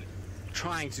now and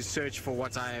trying to search for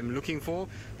what I am looking for,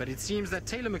 but it seems that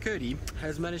Taylor McCurdy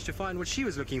has managed to find what she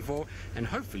was looking for, and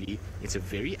hopefully it's a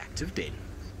very active den.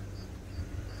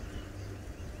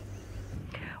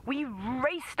 We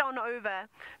raced on over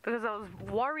because I was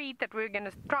worried that we were going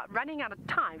to start running out of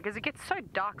time because it gets so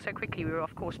dark so quickly. We were,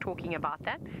 of course, talking about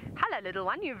that. Hello, little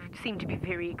one. You seem to be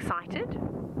very excited.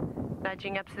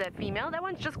 Nudging up to that female. That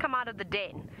one's just come out of the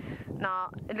den. Now,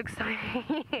 it looks like,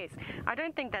 yes, I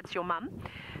don't think that's your mum.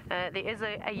 There is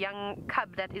a young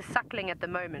cub that is suckling at the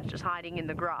moment, just hiding in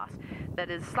the grass,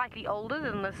 that is slightly older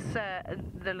than this,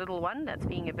 the little one that's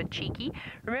being a bit cheeky.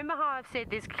 Remember how I've said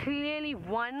there's clearly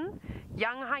one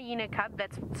young hyena cub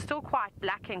that's still quite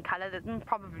black in color, that's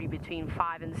probably between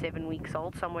 5 and 7 weeks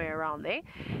old, somewhere around there,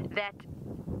 that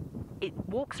it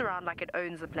walks around like it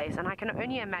owns the place, and I can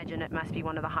only imagine it must be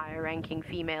one of the higher ranking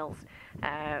females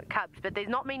cubs, but there's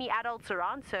not many adults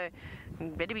around, so you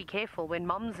better be careful when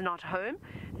mom's not home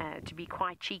to be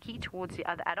quite cheeky towards the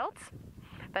other adults.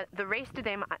 But the rest of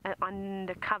them are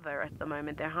under cover at the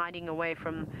moment. They're hiding away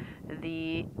from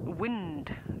the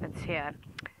wind that's here,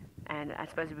 and I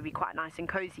suppose it would be quite nice and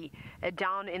cozy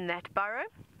down in that burrow.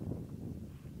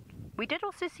 We did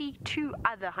also see 2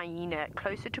 other hyena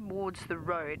closer towards the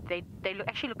road. They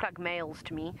actually look like males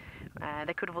to me.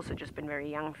 They could have also just been very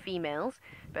young females,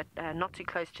 but not too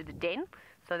close to the den.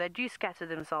 So they do scatter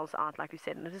themselves out, like we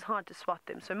said, and it is hard to spot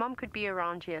them. So Mom could be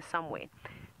around here somewhere.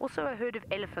 Also, a herd of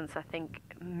elephants, I think,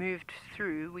 moved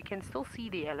through. We can still see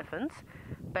the elephants,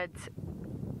 but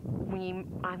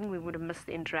I think we would have missed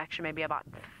the interaction maybe about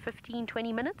 15,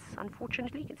 20 minutes,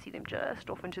 unfortunately. You can see them just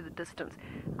off into the distance.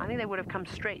 I think they would have come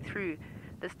straight through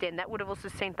this den. That would have also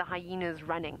sent the hyenas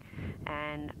running.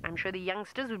 And I'm sure the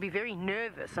youngsters would be very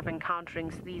nervous of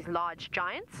encountering these large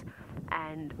giants,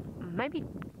 and maybe,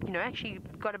 actually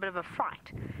got a bit of a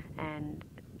fright and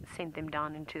sent them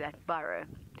down into that burrow.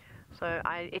 So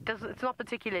it's not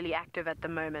particularly active at the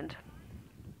moment.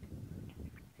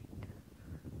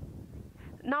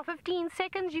 Now, 15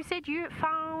 seconds, you said you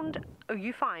find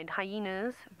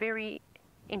hyenas very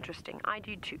interesting. I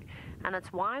do too. And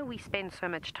that's why we spend so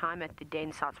much time at the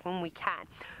den sites when we can.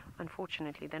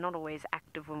 Unfortunately, they're not always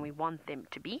active when we want them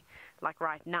to be, like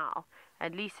right now.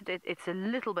 At least it's a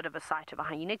little bit of a sight of a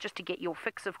hyena, just to get your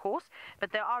fix, of course.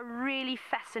 But they are really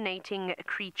fascinating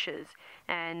creatures.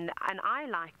 And I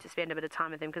like to spend a bit of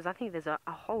time with them because I think there's a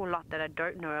whole lot that I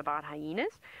don't know about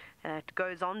hyenas. It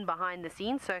goes on behind the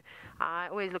scenes. So I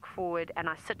always look forward, and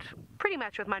I sit pretty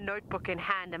much with my notebook in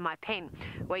hand and my pen,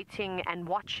 waiting and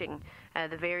watching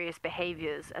the various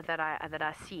behaviors that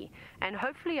I see. And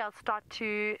hopefully I'll start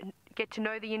to get to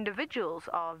know the individuals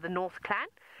of the North Clan,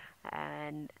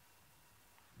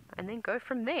 and then go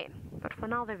from there. But for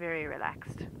now, they're very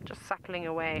relaxed, just suckling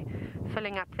away,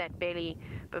 filling up that belly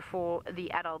before the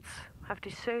adults have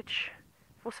to search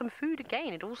for some food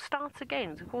again. It all starts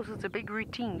again. Of course, it's a big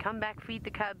routine. Come back, feed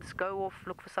the cubs, go off,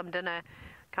 look for some dinner,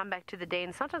 come back to the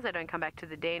den. Sometimes they don't come back to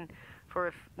the den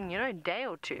for a day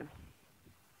or two.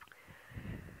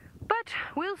 But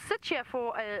we'll sit here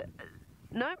for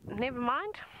no, never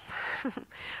mind.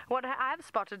 What I have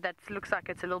spotted that looks like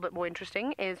it's a little bit more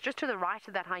interesting is just to the right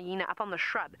of that hyena, up on the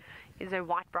shrub, is a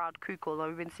white-browed kukul.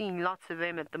 We've been seeing lots of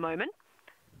them at the moment.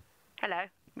 Hello.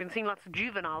 We've been seeing lots of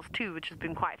juveniles too, which has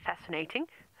been quite fascinating.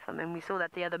 And we saw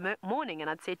that the other morning, and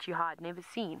I'd said to you how I'd never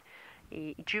seen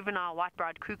juvenile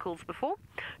white-browed kukuls before.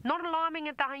 Not alarming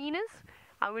at the hyenas.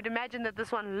 I would imagine that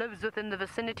this one lives within the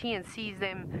vicinity and sees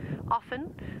them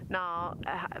often. Now,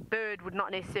 a bird would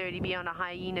not necessarily be on a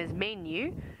hyena's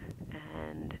menu,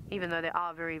 and even though they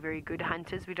are very, very good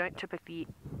hunters, we don't typically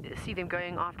see them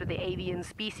going after the avian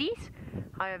species.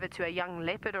 However, to a young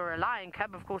leopard or a lion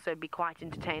cub, of course, it would be quite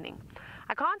entertaining.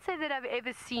 I can't say that I've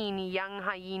ever seen young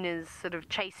hyenas sort of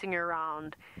chasing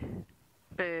around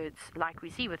birds like we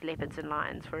see with leopards and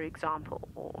lions, for example,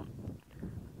 or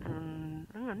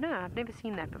no, I've never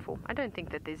seen that before. I don't think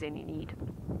that there's any need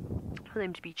for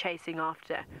them to be chasing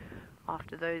after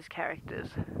those characters.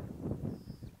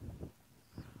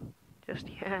 Just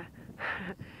here,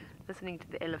 listening to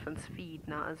the elephants feed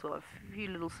now as well. A few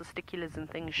little testiculars and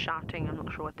things shouting. I'm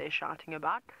not sure what they're shouting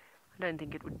about. I don't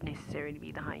think it would necessarily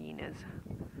be the hyenas.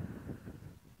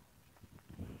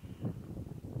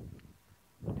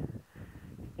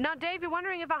 Now, Dave, you're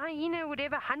wondering if a hyena would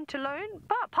ever hunt alone?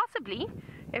 But possibly.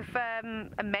 If a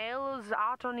male is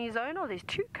out on his own, or there's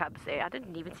 2 cubs there. I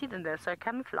didn't even see them. They're so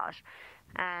camouflaged.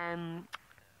 I've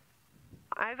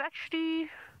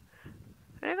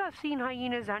seen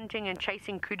hyenas hunting and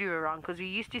chasing kudu around, because we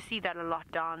used to see that a lot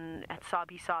down at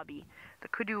Sabi Sand. The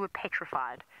kudu were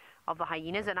petrified of the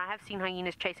hyenas, and I have seen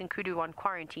hyenas chasing kudu on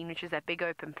quarantine, which is that big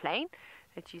open plain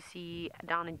that you see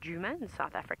down in Djuma in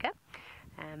South Africa.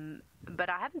 But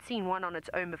I haven't seen one on its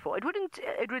own before. It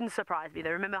wouldn't surprise me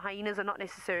though. Remember, hyenas are not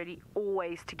necessarily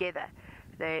always together.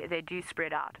 They do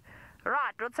spread out.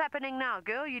 Right, what's happening now,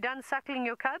 girl? You done suckling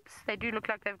your cubs? They do look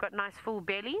like they've got nice full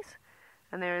bellies.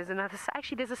 And there is another,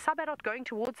 actually there's a sub-adult going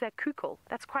towards that kukul.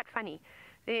 That's quite funny.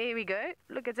 There we go.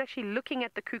 Look, it's actually looking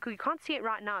at the kukul. You can't see it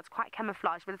right now. It's quite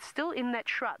camouflaged, but it's still in that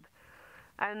shrub.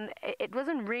 And it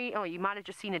wasn't really, oh, you might have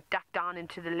just seen it duck down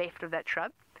into the left of that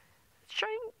shrub. It's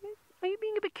showing, are you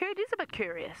being a bit curious? It is a bit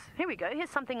curious. Here we go. Here's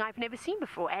something I've never seen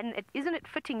before. And isn't it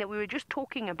fitting that we were just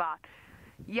talking about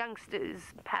youngsters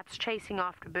perhaps chasing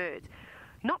after birds?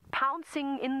 Not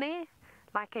pouncing in there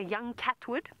like a young cat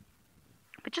would,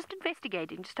 but just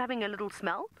investigating, just having a little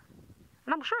smell.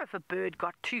 And I'm sure if a bird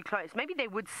got too close, maybe they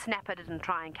would snap at it and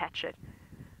try and catch it.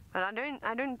 But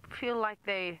I don't feel like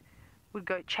they would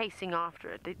go chasing after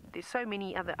it. There's so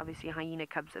many other, obviously, hyena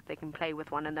cubs that they can play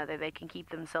with one another. They can keep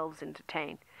themselves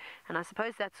entertained. And I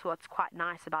suppose that's what's quite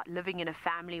nice about living in a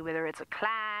family, whether it's a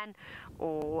clan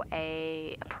or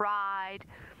a pride.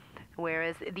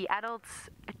 Whereas the adults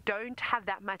don't have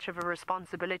that much of a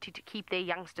responsibility to keep their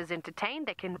youngsters entertained.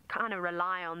 They can kind of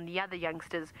rely on the other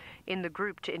youngsters in the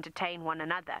group to entertain one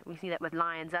another. We see that with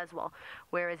lions as well.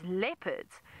 Whereas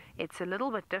leopards, it's a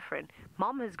little bit different.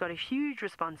 Mom has got a huge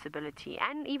responsibility.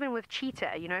 And even with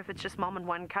cheetah, you know, if it's just mom and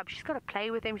one cub, she's got to play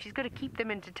with them. She's got to keep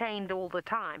them entertained all the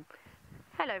time.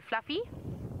 Hello, Fluffy.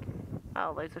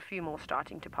 Oh, there's a few more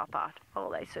starting to pop out. Oh,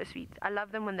 they're so sweet. I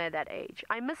love them when they're that age.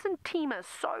 I miss Tima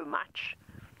so much.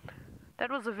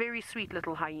 That was a very sweet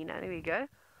little hyena. There we go.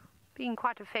 Being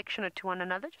quite affectionate to one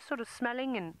another, just sort of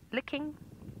smelling and licking.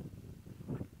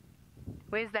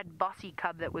 Where's that bossy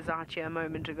cub that was out here a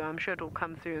moment ago? I'm sure it'll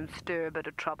come through and stir a bit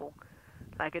of trouble,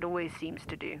 like it always seems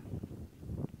to do.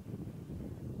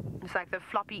 It's like the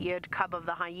floppy-eared cub of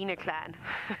the hyena clan.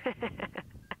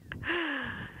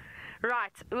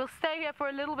 Right, we'll stay here for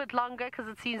a little bit longer because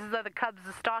it seems as though the cubs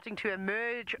are starting to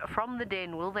emerge from the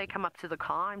den. Will they come up to the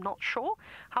car? I'm not sure.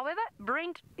 However,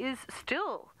 Brent is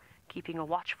still keeping a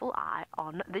watchful eye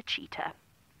on the cheetah.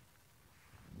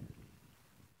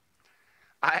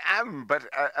 I am, but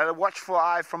a watchful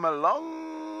eye from a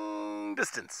long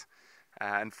distance.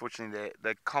 Unfortunately,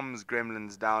 the comms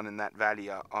gremlins down in that valley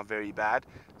are very bad.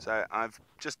 So I've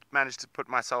just managed to put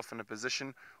myself in a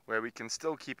position where we can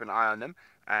still keep an eye on them.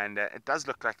 And it does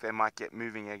look like they might get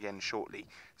moving again shortly.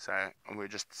 So we're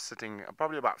just sitting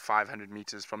probably about 500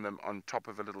 meters from them on top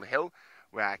of a little hill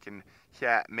where I can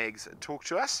hear Megs talk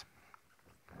to us.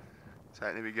 So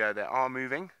there we go, they are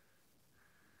moving.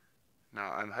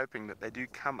 Now I'm hoping that they do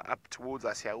come up towards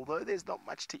us here, although there's not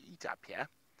much to eat up here.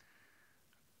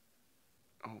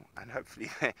 Oh, and hopefully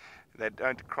they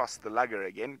don't cross the lugger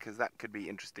again, because that could be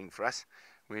interesting for us.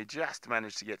 We just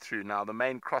managed to get through. Now the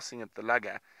main crossing at the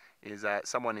lugger is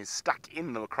someone is stuck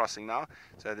in the crossing now,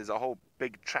 so there's a whole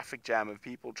big traffic jam of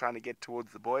people trying to get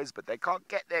towards the boys, but they can't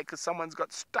get there because someone's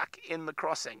got stuck in the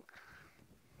crossing.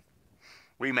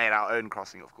 We made our own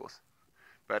crossing, of course,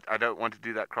 but I don't want to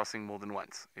do that crossing more than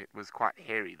once. It was quite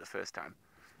hairy the first time.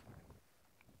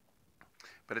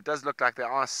 But it does look like they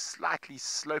are slightly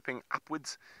sloping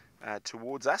upwards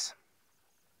towards us.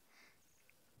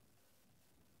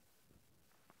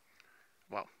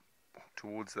 Well,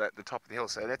 towards the top of the hill.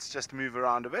 So let's just move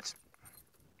around a bit.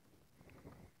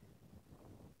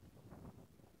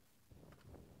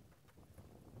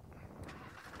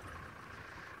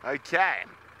 Okay.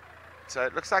 So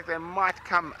it looks like they might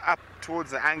come up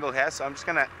towards the angle here. So I'm just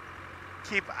going to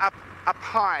keep up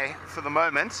high for the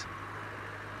moment.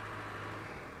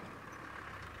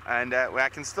 And where I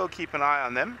can still keep an eye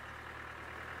on them.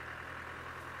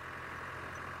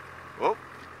 Oh,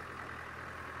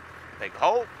 big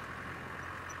hole.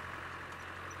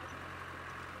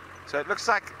 So it looks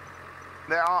like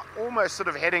they are almost sort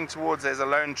of heading towards, there's a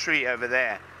lone tree over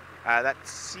there. That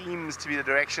seems to be the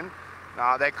direction.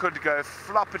 Now they could go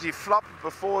floppity flop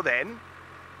before then,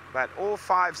 but all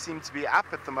five seem to be up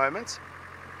at the moment.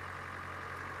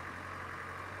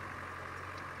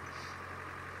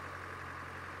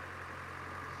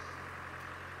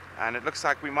 And it looks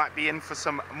like we might be in for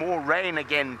some more rain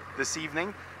again this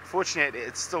evening. Fortunately,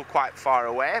 it's still quite far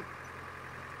away.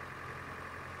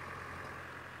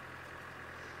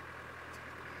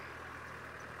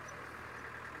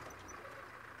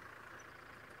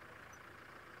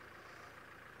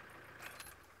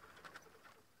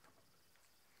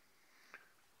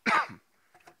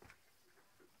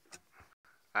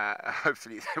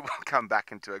 Hopefully they will come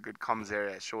back into a good comms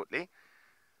area shortly.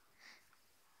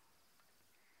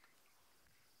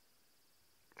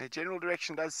 The general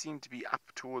direction does seem to be up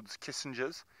towards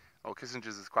Kissinger's. Well,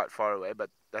 Kissinger's is quite far away,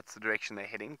 but that's the direction they're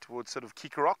heading, towards sort of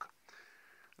Kikarok.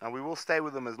 Now, we will stay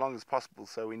with them as long as possible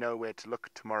so we know where to look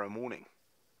tomorrow morning.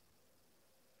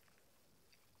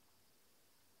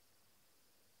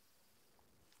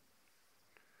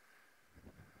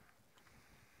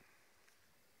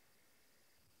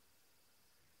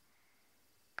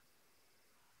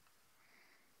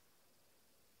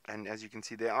 And as you can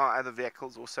see, there are other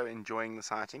vehicles also enjoying the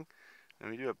sighting.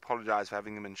 And we do apologize for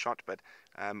having them in shot, but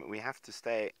we have to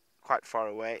stay quite far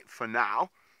away for now.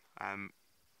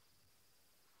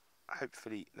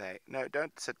 Hopefully they... No,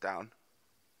 don't sit down.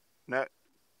 No,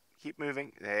 keep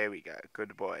moving. There we go.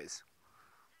 Good boys.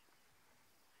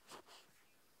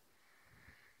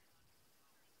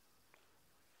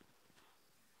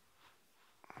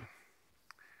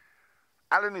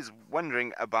 Alan is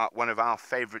wondering about one of our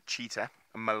favorite cheetah,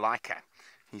 Malika.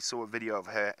 He saw a video of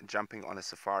her jumping on a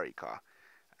safari car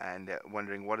and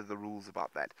wondering what are the rules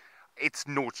about that. It's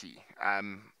naughty,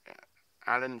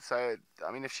 Alan. So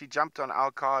I mean, if she jumped on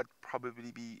our car, it'd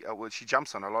probably be well, she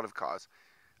jumps on a lot of cars.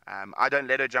 I don't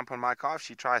let her jump on my car. If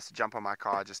she tries to jump on my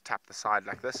car, I just tap the side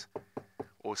like this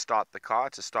or start the car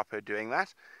to stop her doing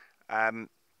that.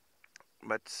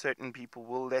 But certain people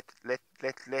will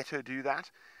let her do that.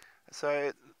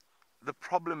 So the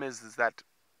problem is that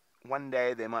one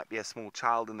day there might be a small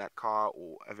child in that car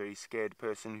or a very scared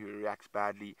person who reacts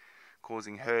badly,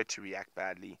 causing her to react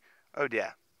badly. Oh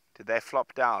dear, did they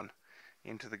flop down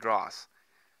into the grass?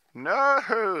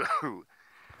 No!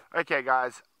 Okay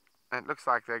guys, it looks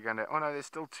like they're going to... Oh no, there's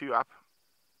still two up.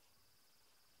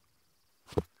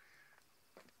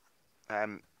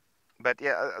 But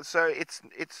yeah, so it's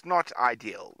not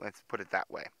ideal, let's put it that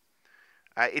way.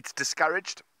 It's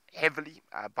discouraged heavily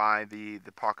by the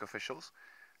park officials,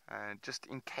 just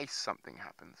in case something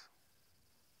happens.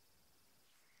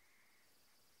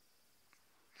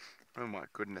 Oh my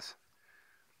goodness.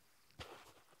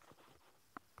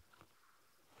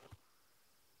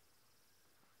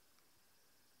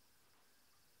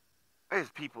 There's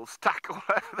people stuck all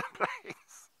over the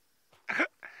place.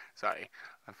 Sorry,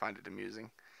 I find it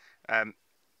amusing.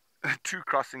 Two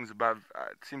crossings above,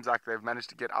 it seems like they've managed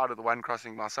to get out of the one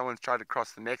crossing while someone's tried to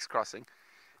cross the next crossing.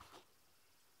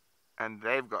 And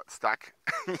they've got stuck.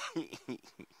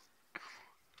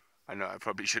 I know I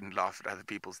probably shouldn't laugh at other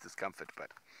people's discomfort,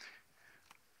 but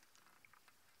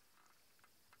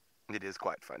it is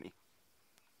quite funny.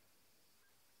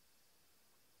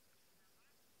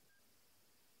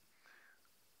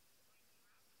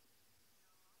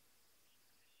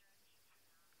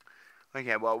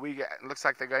 Okay, well, looks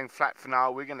like they're going flat for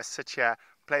now. We're going to sit here,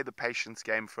 play the patience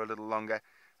game for a little longer.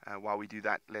 While we do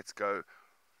that, let's go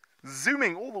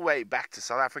zooming all the way back to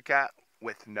South Africa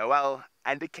with Noel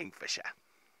and a kingfisher.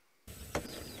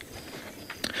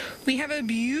 We have a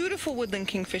beautiful woodland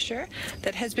kingfisher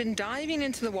that has been diving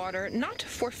into the water, not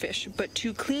for fish, but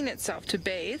to clean itself, to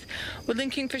bathe.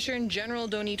 Woodland kingfisher in general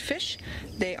don't eat fish.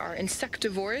 They are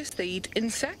insectivorous. They eat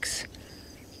insects.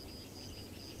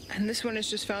 And this one has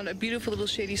just found a beautiful little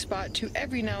shady spot to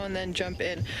every now and then jump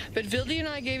in. But Vildi and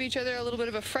I gave each other a little bit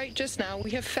of a fright just now.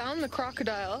 We have found the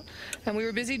crocodile, and we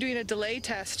were busy doing a delay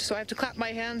test, so I have to clap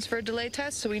my hands for a delay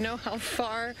test so we know how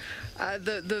far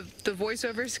the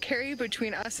voiceovers carry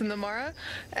between us and the Mara.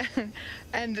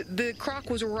 And the croc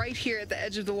was right here at the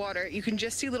edge of the water. You can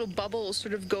just see little bubbles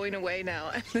sort of going away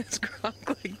now, and this croc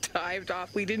like dived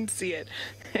off. We didn't see it.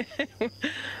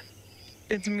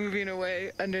 It's moving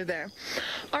away under there.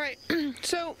 All right,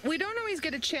 so we don't always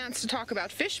get a chance to talk about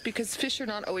fish because fish are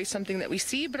not always something that we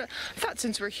see, but I thought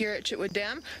since we're here at Chitwood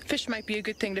Dam, fish might be a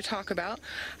good thing to talk about.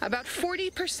 About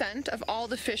 40% of all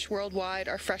the fish worldwide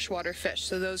are freshwater fish,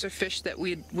 so those are fish that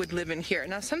we would live in here.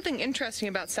 Now, something interesting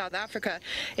about South Africa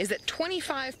is that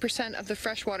 25% of the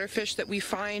freshwater fish that we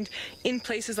find in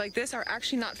places like this are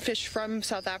actually not fish from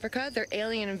South Africa. They're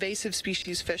alien invasive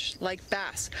species fish like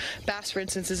bass. Bass, for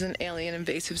instance, is an alien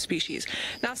invasive species.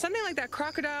 Now, something like that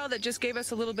crocodile that just gave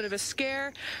us a little bit of a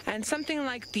scare, and something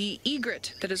like the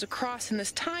egret that is across in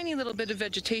this tiny little bit of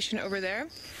vegetation over there,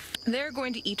 they're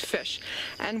going to eat fish.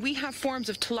 And we have forms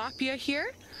of tilapia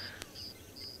here,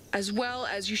 as well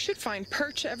as you should find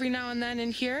perch every now and then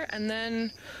in here. And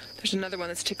then there's another one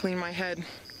that's tickling my head.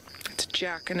 It's a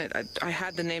jack, and I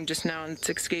had the name just now and it's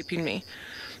escaping me.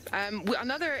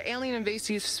 Another alien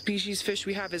invasive species fish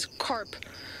we have is carp.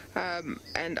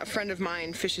 And a friend of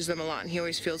mine fishes them a lot, and he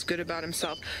always feels good about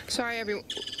himself. Sorry, everyone.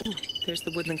 Ooh, there's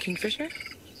the woodland kingfisher.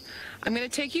 I'm going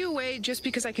to take you away just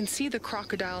because I can see the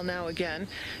crocodile now again.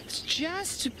 It's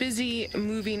just busy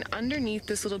moving underneath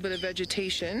this little bit of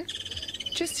vegetation.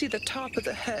 Just see the top of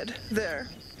the head there.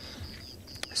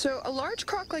 So a large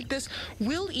croc like this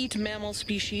will eat mammal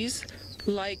species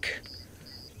like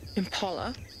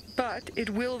impala, but it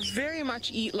will very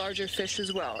much eat larger fish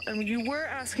as well. And you were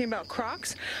asking about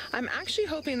crocs. I'm actually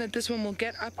hoping that this one will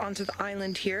get up onto the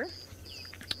island here.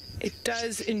 It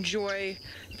does enjoy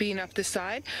being up this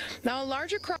side. Now a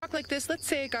larger croc like this, let's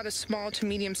say it got a small to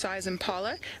medium size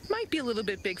impala, might be a little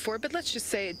bit big for it, but let's just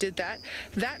say it did that.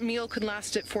 That meal could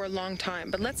last it for a long time.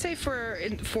 But let's say for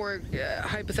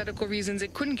hypothetical reasons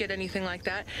it couldn't get anything like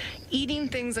that. Eating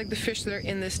things like the fish that are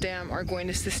in this dam are going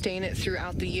to sustain it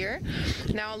throughout the year.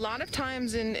 Now a lot of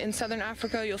times in southern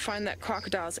Africa you'll find that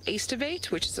crocodiles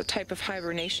aestivate, which is a type of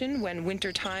hibernation when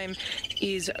winter time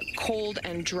is cold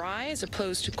and dry as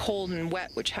opposed to cold and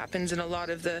wet, which happens in a lot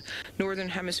of the northern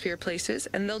hemisphere places,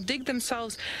 and they'll dig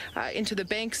themselves into the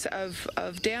banks of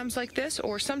dams like this,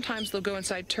 or sometimes they'll go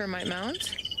inside termite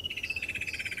mounds.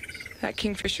 That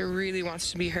kingfisher really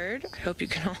wants to be heard. I hope you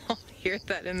can all hear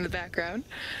that in the background.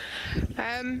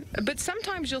 But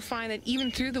sometimes you'll find that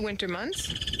even through the winter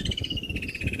months,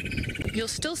 you'll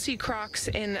still see crocs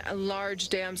in large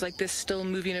dams like this still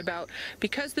moving about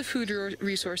because the food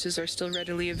resources are still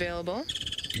readily available.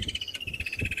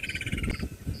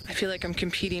 I feel like I'm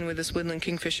competing with this woodland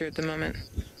kingfisher at the moment.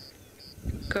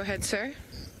 Go ahead, sir.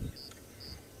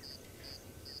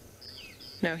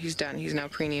 No, he's done. He's now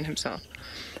preening himself.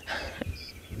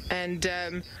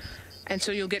 And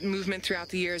so you'll get movement throughout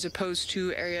the year as opposed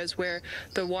to areas where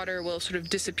the water will sort of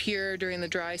disappear during the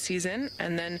dry season,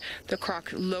 and then the croc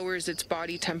lowers its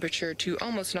body temperature to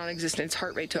almost non-existent, its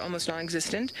heart rate to almost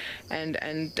non-existent, and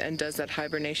does that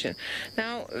hibernation.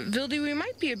 Now, Vildi, we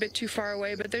might be a bit too far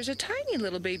away, but there's a tiny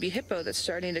little baby hippo that's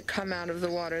starting to come out of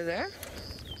the water there.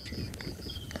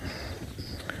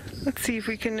 Let's see if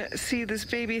we can see this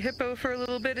baby hippo for a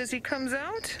little bit as he comes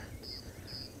out.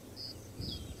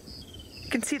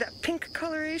 You can see that pink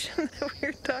coloration that we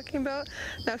were talking about.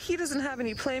 Now he doesn't have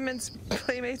any playmates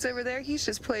over there. He's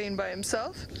just playing by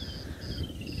himself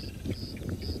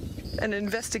and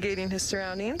investigating his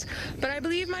surroundings. But I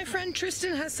believe my friend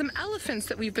Tristan has some elephants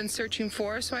that we've been searching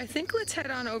for, so I think let's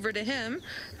head on over to him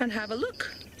and have a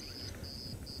look.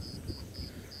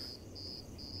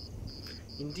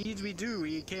 Indeed we do.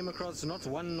 We came across not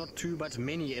one, not two, but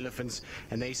many elephants,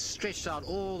 and they stretched out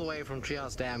all the way from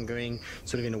Treehouse Dam, going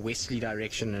sort of in a westerly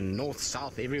direction, and north,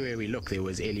 south, everywhere we look there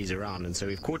was ellies around. And so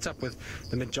we've caught up with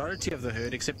the majority of the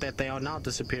herd, except that they are now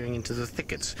disappearing into the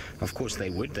thickets. Of course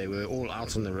they would. They were all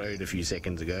out on the road a few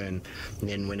seconds ago, and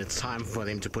then when it's time for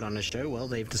them to put on a show, well,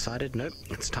 they've decided, nope,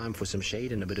 it's time for some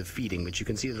shade and a bit of feeding. But you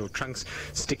can see little trunks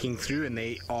sticking through, and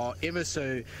they are ever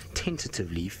so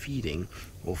tentatively feeding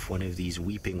off one of these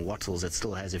weeping wattles that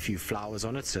still has a few flowers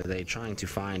on it, so they're trying to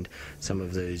find some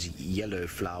of those yellow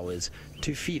flowers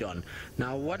to feed on.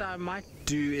 Now what I might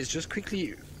do is just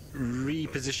quickly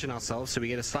reposition ourselves so we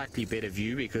get a slightly better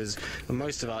view, because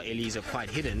most of our ellies are quite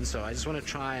hidden, so I just want to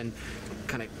try and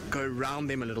kind of go around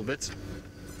them a little bit.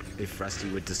 If Rusty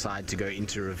would decide to go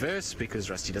into reverse, because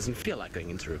Rusty doesn't feel like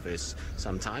going into reverse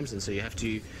sometimes, and so you have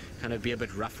to kind of be a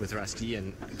bit rough with Rusty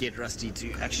and get Rusty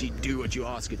to actually do what you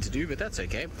ask it to do, but that's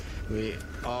okay. We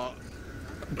are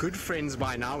good friends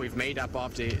by now. We've made up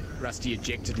after Rusty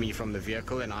ejected me from the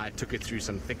vehicle and I took it through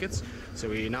some thickets, so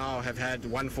we now have had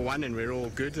 1 for 1 and we're all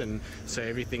good, and so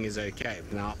everything is okay.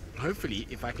 Now hopefully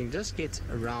if I can just get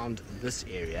around this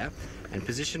area and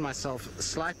position myself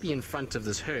slightly in front of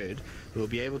this herd, we'll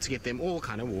be able to get them all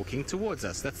kind of walking towards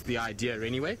us. That's the idea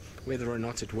anyway. Whether or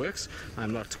not it works,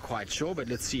 I'm not quite sure, but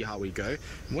let's see how we go.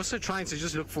 I'm also trying to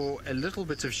just look for a little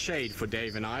bit of shade for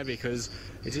Dave and I, because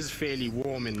it is fairly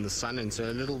warm in the sun, and so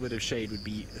a little bit of shade would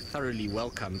be thoroughly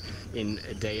welcome in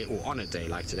a day, or on a day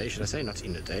like today, should I say, not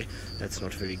in a day. That's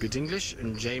not very good English,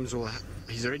 and James will...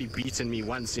 He's already beaten me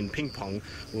once in ping pong,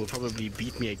 will probably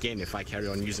beat me again if I carry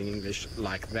on using English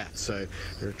like that. So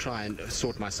I'll try and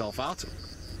sort myself out.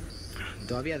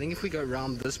 Darby, I think if we go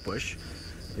around this bush,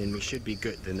 then we should be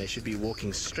good. Then they should be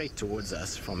walking straight towards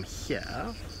us from here.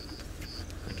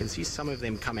 I can see some of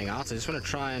them coming out. I just want to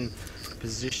try and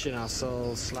position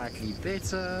ourselves slightly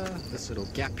better. This little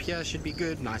gap here should be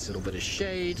good. Nice little bit of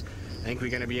shade. I think we're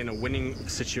going to be in a winning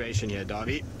situation here,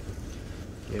 Darby.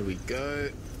 Here we go.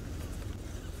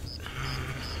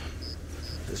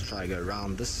 Let's try to go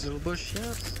around this little bush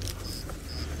here.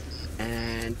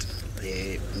 And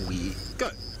there we go.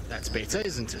 That's better,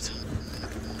 isn't it?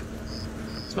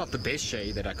 It's not the best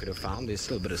shade that I could have found. There's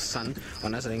still a bit of sun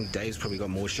on us. I think Dave's probably got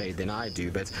more shade than I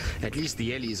do, but at least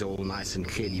the ellies are all nice and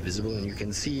clearly visible, and you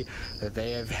can see that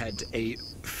they have had a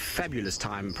fabulous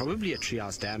time, probably at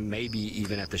Treehouse Dam, maybe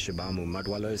even at the Shabamu mud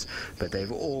wallows, but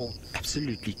they've all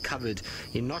absolutely covered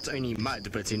in not only mud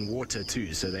but in water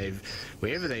too. So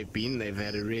wherever they've been, they've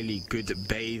had a really good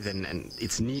bathe, and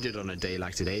it's needed on a day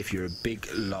like today. If you're a big,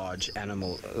 large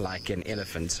animal like an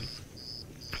elephant,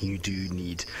 you do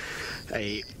need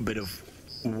a bit of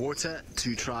water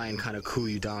to try and kind of cool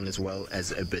you down, as well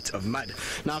as a bit of mud.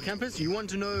 Now, campers, you want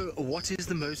to know what is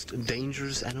the most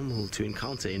dangerous animal to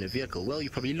encounter in a vehicle? Well, you're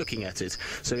probably looking at it.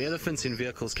 So elephants in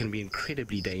vehicles can be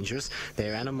incredibly dangerous.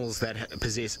 They're animals that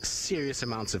possess serious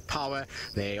amounts of power.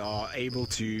 They are able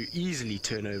to easily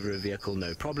turn over a vehicle,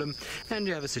 no problem. And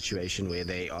you have a situation where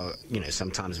they are,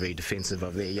 sometimes very defensive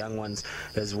of their young ones,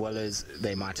 as well as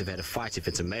they might have had a fight if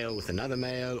it's a male with another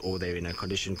male, or they're in a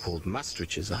condition called must,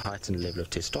 which is a heightened level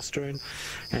of testosterone,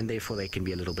 and therefore they can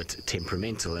be a little bit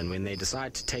temperamental. And when they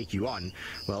decide to take you on,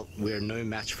 well, we're no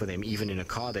match for them. Even in a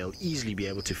car, they'll easily be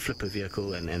able to flip a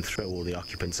vehicle and throw all the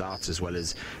occupants out, as well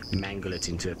as mangle it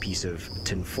into a piece of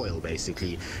tin foil,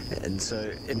 basically. And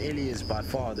so an ellie is by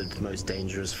far the most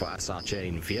dangerous for us out here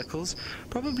in vehicles,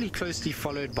 probably closely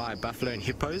followed by buffalo and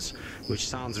hippos, which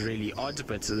sounds really odd,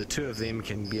 but the two of them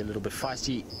can be a little bit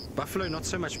feisty. Buffalo, not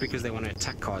so much because they want to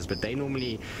attack cars, but they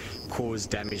normally cause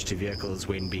damage to vehicles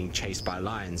when being chased by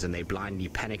lions, and they blindly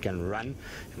panic and run,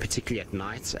 particularly at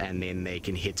night, and then they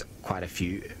can hit quite a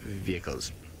few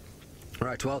vehicles.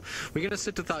 Right, well, we're going to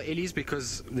sit with our ellies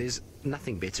because there's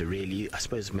nothing better, really. I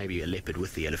suppose maybe a leopard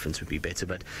with the elephants would be better,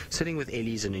 but sitting with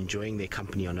ellies and enjoying their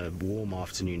company on a warm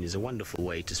afternoon is a wonderful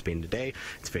way to spend a day.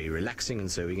 It's very relaxing, and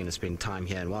so we're going to spend time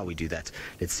here, and while we do that,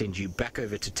 let's send you back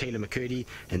over to Taylor McCurdy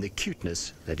and the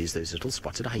cuteness that is those little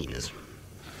spotted hyenas.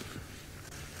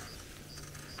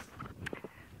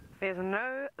 There's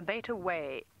no better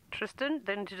way, Tristan,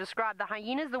 than to describe the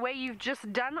hyenas the way you've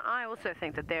just done. I also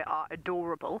think that they are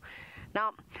adorable.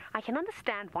 Now, I can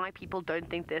understand why people don't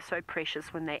think they're so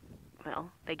precious when they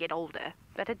get older.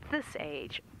 But at this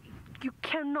age, you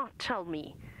cannot tell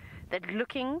me that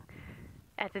looking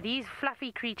at these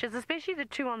fluffy creatures, especially the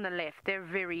two on the left, they're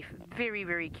very, very,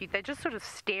 very cute. They're just sort of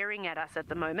staring at us at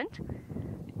the moment.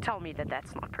 Tell me that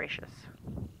that's not precious.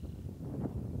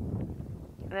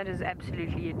 That is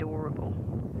absolutely adorable.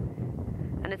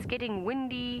 And it's getting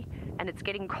windy, and it's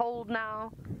getting cold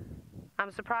now.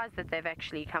 I'm surprised that they've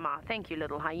actually come out. Thank you,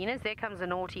 little hyenas. There comes a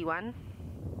naughty one.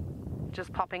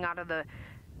 Just popping out of the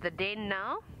den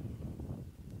now.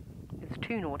 There's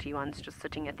two naughty ones just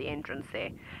sitting at the entrance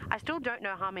there. I still don't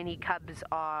know how many cubs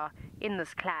are in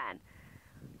this clan.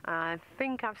 I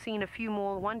think I've seen a few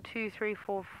more. 1, 2, 3,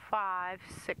 4, 5,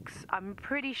 6. I'm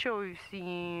pretty sure we've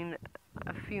seen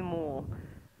a few more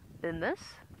than this.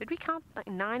 Did we count like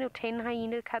 9 or 10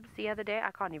 hyena cubs the other day?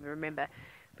 I can't even remember.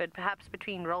 But perhaps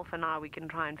between Rolf and I we can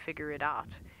try and figure it out.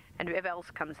 And whoever else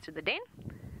comes to the den.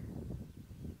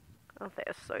 Oh,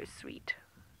 they're so sweet.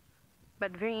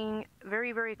 But very,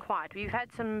 very, very quiet. We've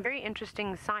had some very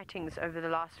interesting sightings over the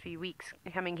last few weeks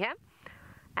coming here.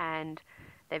 And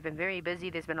they've been very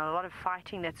busy. There's been a lot of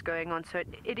fighting that's going on. So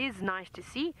it is nice to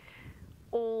see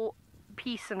all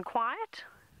peace and quiet.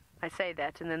 I say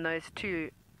that, and then those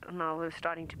two, now they're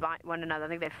starting to bite one another. I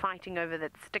think they're fighting over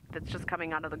that stick that's just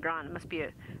coming out of the ground. It must be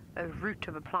a root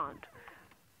of a plant,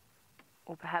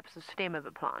 or perhaps a stem of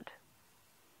a plant.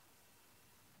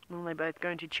 Well, they're both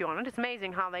going to chew on it. It's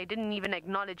amazing how they didn't even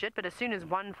acknowledge it, but as soon as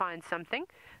one finds something,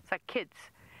 it's like kids.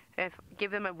 Give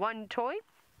them one toy,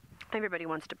 everybody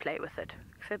wants to play with it,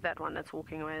 except that one that's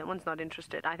walking away. That one's not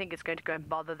interested. I think it's going to go and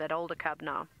bother that older cub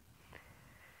now.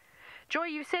 Joy,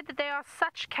 you said that they are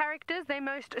such characters. They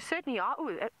most certainly are.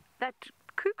 Ooh, that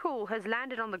cuckoo has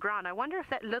landed on the ground. I wonder if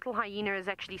that little hyena has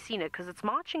actually seen it, because it's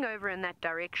marching over in that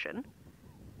direction.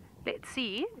 Let's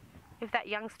see if that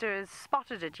youngster has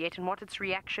spotted it yet and what its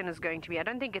reaction is going to be. I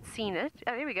don't think it's seen it.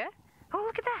 Oh, there we go. Oh,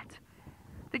 look at that.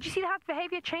 Did you see how its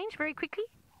behavior changed very quickly?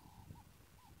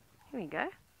 Here we go.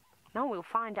 Now we'll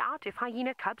find out if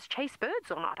hyena cubs chase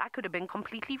birds or not. I could have been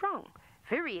completely wrong.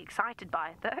 Very excited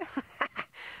by it, though.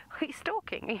 He's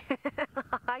stalking,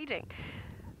 hiding.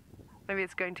 Maybe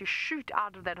it's going to shoot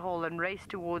out of that hole and race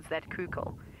towards that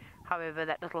kukul. However,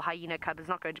 that little hyena cub is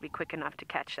not going to be quick enough to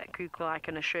catch that kukul, I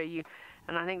can assure you.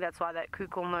 And I think that's why that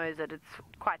kukul knows that it's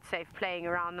quite safe playing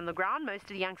around on the ground. Most of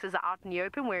the youngsters are out in the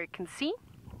open where it can see.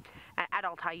 An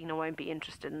adult hyena won't be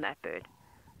interested in that bird.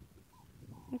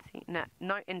 Let's see.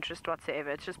 No interest whatsoever.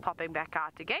 It's just popping back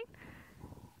out again.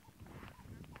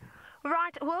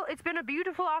 Right, well, it's been a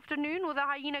beautiful afternoon with the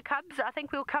hyena cubs. I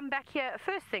think we'll come back here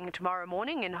first thing tomorrow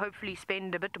morning and hopefully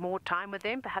spend a bit more time with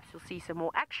them. Perhaps you'll see some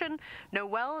more action.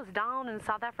 Noelle is down in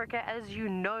South Africa, as you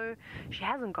know. She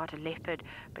hasn't got a leopard,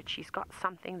 but she's got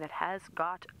something that has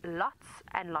got lots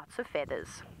and lots of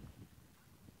feathers.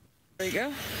 There you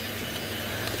go.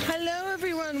 Hello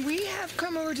everyone, we have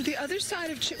come over to the other side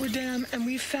of Chitwa Dam and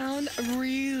we found a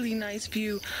really nice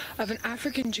view of an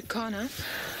African jacana.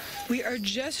 We are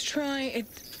just trying, it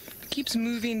keeps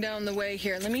moving down the way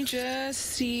here. Let me just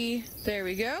see, there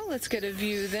we go, let's get a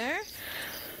view there.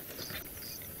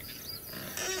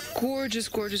 Gorgeous,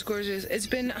 gorgeous, gorgeous. It's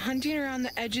been hunting around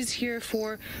the edges here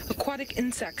for aquatic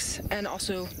insects and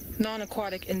also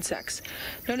non-aquatic insects.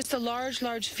 Notice the large,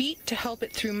 large feet to help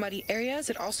it through muddy areas.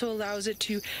 It also allows it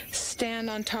to stand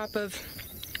on top of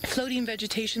floating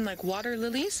vegetation like water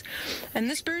lilies. And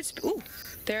this bird's, ooh,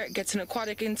 there it gets an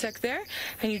aquatic insect there,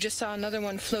 and you just saw another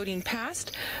one floating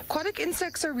past. Aquatic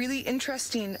insects are really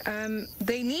interesting.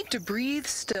 They need to breathe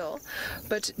still,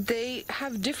 but they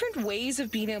have different ways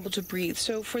of being able to breathe.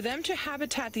 So for them to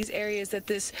habitat these areas that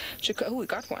this, oh, we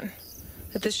got one,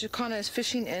 that this jacana is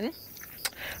fishing in,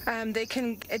 they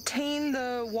can attain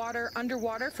the water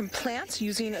underwater from plants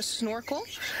using a snorkel.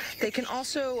 They can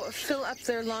also fill up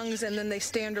their lungs and then they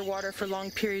stay underwater for long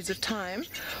periods of time.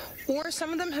 Or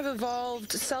some of them have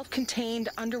evolved self-contained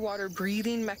underwater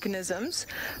breathing mechanisms,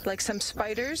 like some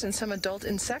spiders and some adult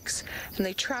insects, and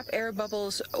they trap air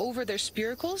bubbles over their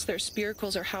spiracles. Their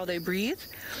spiracles are how they breathe.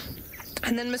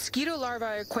 And then mosquito larvae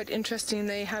are quite interesting.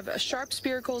 They have sharp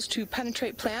spiracles to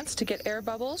penetrate plants to get air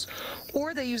bubbles,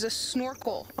 or they use a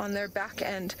snorkel on their back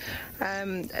end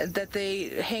that they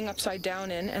hang upside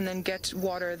down in and then get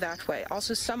water that way.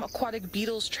 Also, some aquatic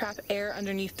beetles trap air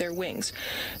underneath their wings.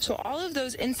 So all of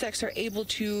those insects are able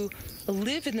to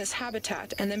live in this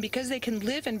habitat, and then because they can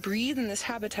live and breathe in this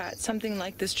habitat, something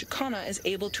like this jacana is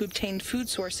able to obtain food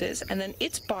sources, and then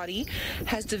its body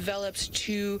has developed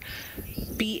to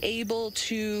be able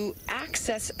to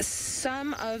access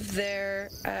some of their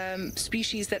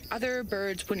species that other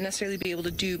birds wouldn't necessarily be able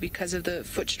to do because of the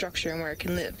foot structure and where it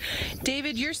can live.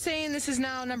 David, you're saying this is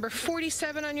now number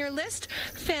 47 on your list.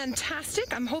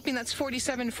 Fantastic. I'm hoping that's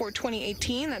 47 for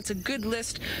 2018. That's a good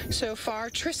list so far.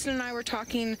 Tristan and I were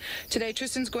talking today.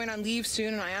 Tristan's going on leave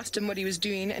soon, and I asked him what he was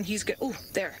doing, and he's oh,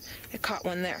 there, it caught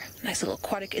one there. Nice little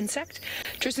aquatic insect.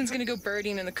 Tristan's going to go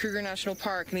birding in the Kruger National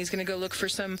Park, and he's going to go look for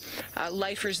some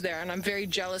lifers there, and I'm very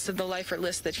jealous of the lifer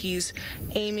list that he's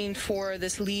aiming for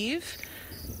this leave.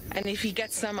 And if he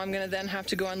gets some, I'm going to then have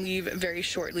to go on leave very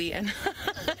shortly and,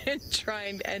 and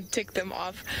try and tick them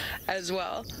off as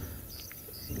well.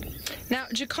 Now,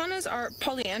 jacanas are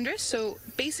polyandrous, so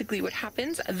basically what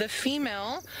happens, the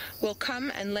female will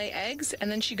come and lay eggs, and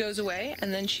then she goes away,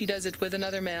 and then she does it with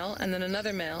another male, and then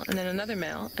another male, and then another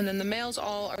male, and then the males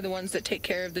all are the ones that take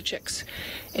care of the chicks,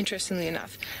 interestingly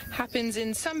enough. Happens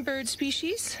in some bird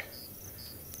species,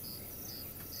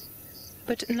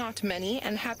 but not many,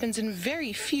 and happens in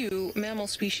very few mammal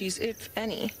species, if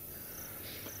any.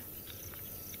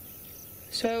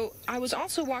 So I was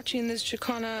also watching this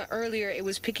jacana earlier. It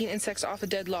was picking insects off a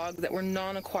dead log that were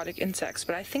non-aquatic insects,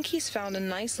 but I think he's found a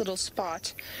nice little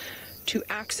spot to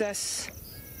access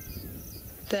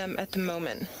them at the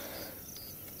moment.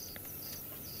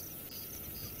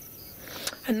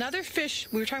 Another fish,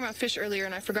 we were talking about fish earlier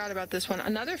and I forgot about this one.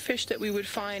 Another fish that we would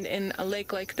find in a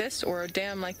lake like this or a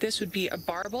dam like this would be a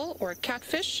barbel or a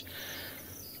catfish.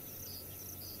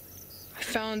 I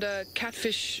found a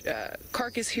catfish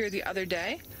carcass here the other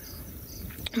day,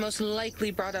 most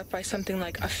likely brought up by something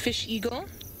like a fish eagle.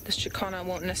 This jacana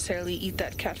won't necessarily eat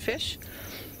that catfish,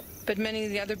 but many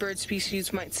of the other bird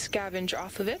species might scavenge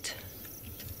off of it.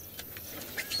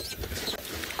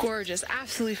 Gorgeous,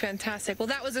 absolutely fantastic. Well,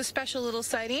 that was a special little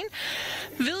sighting.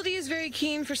 Vildy is very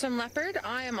keen for some leopard.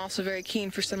 I am also very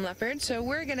keen for some leopard. So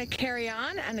we're going to carry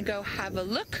on and go have a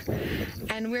look.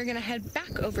 And we're going to head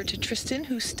back over to Tristan,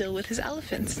 who's still with his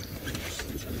elephants.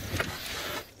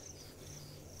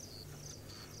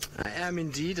 I am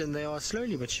indeed, and they are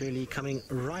slowly but surely coming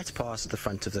right past the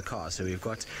front of the car. So we've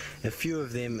got a few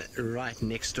of them right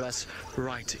next to us,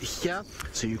 right here.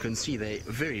 So you can see they're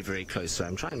very, very close. So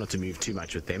I'm trying not to move too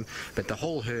much with them, but the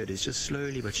whole herd is just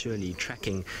slowly but surely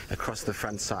tracking across the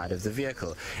front side of the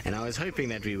vehicle. And I was hoping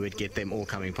that we would get them all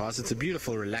coming past. It's a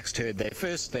beautiful, relaxed herd.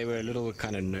 First, they were a little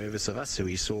kind of nervous of us, so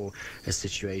we saw a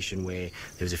situation where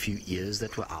there was a few ears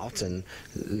that were out and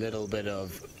a little bit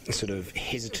of sort of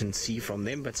hesitancy from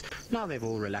them, but but now they've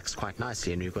all relaxed quite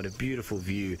nicely, and we've got a beautiful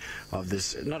view of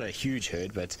this, not a huge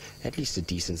herd, but at least a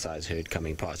decent sized herd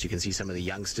coming past. You can see some of the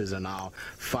youngsters are now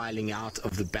filing out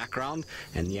of the background,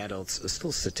 and the adults are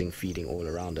still sitting feeding all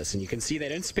around us. And you can see they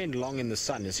don't spend long in the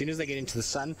sun. As soon as they get into the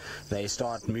sun, they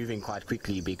start moving quite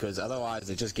quickly, because otherwise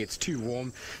it just gets too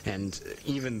warm. And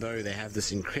even though they have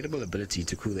this incredible ability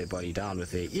to cool their body down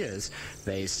with their ears,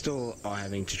 they still are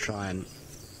having to try and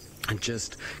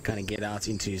just kind of get out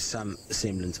into some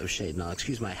semblance of shade. Now,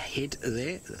 excuse my head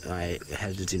there, I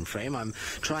had it in frame. I'm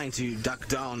trying to duck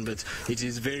down, but it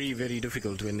is very, very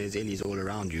difficult when there's ellies all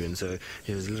around you, and so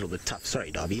it was a little bit tough. Sorry,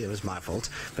 Darby, that was my fault.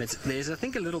 But there's, I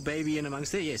think, a little baby in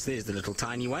amongst there. Yes, there's the little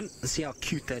tiny one. See how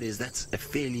cute that is. That's a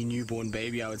fairly newborn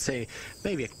baby. I would say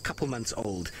maybe a couple months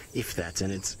old, if that,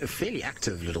 and it's a fairly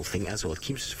active little thing as well. It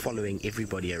keeps following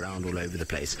everybody around all over the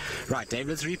place. Right, Dave,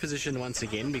 let's reposition once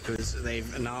again, because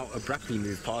they've now abruptly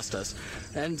moved past us.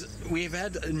 And we've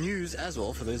had news as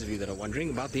well, for those of you that are wondering,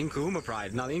 about the Nkuhuma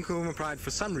Pride. Now, the Nkuhuma Pride, for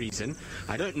some reason,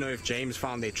 I don't know if James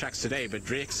found their tracks today, but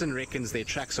Rexon reckons their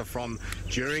tracks are from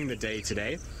during the day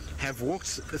today, have walked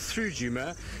through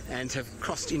Djuma and have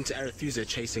crossed into Arethusa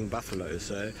chasing buffalo.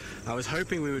 So I was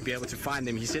hoping we would be able to find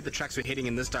them. He said the tracks were heading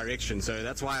in this direction, so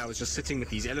that's why I was just sitting with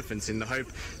these elephants in the hope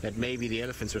that maybe the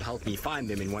elephants would help me find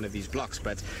them in one of these blocks.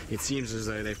 But it seems as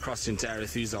though they've crossed into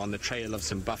Arethusa on the trail of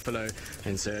some buffalo,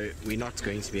 and so we're not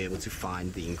going to be able to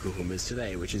find the Nkuhumas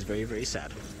today, which is very, very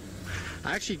sad.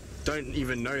 I actually don't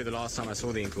even know the last time I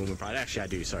saw the Nkuhuma Pride. Actually, I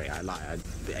do. Sorry, I lie.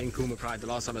 The Nkuhuma Pride, the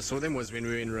last time I saw them was when we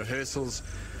were in rehearsals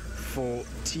for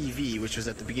TV, which was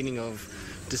at the beginning of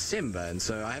December, and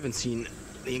so I haven't seen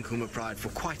the Nkuhuma Pride for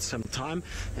quite some time,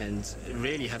 and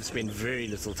really have spent very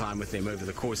little time with them over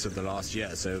the course of the last year.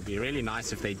 So it would be really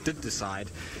nice if they did decide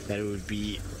that it would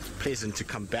be pleasant to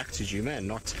come back to Djuma and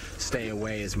not stay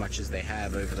away as much as they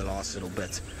have over the last little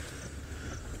bit.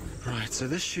 Right, so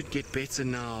this should get better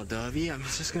now, Davy. I'm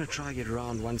just going to try and get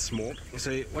around once more.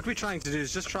 So what we're trying to do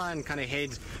is just try and kind of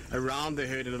head around the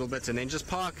herd a little bit, and then just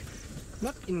park,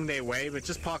 not in their way, but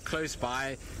just park close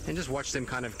by and just watch them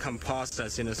kind of come past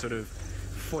us in a sort of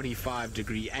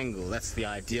 45-degree angle. That's the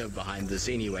idea behind this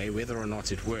anyway. Whether or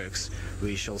not it works,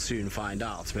 we shall soon find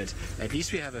out. But at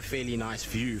least we have a fairly nice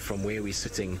view from where we're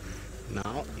sitting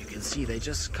now. You can see they're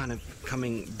just kind of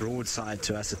coming broadside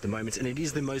to us at the moment, and it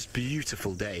is the most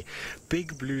beautiful day.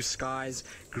 Big blue skies,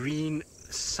 green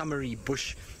summery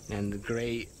bush, and the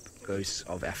grey ghosts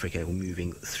of Africa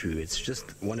moving through. It's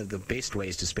just one of the best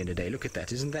ways to spend a day. Look at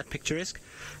that. Isn't that picturesque?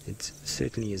 It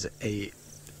certainly is a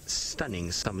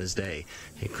stunning summer's day.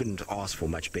 You couldn't ask for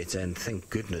much better, and thank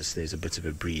goodness there's a bit of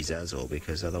a breeze as well,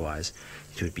 because otherwise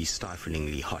it would be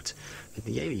stiflingly hot. But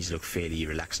the Yalies look fairly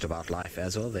relaxed about life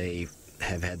as well. They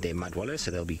have had their mud wallow,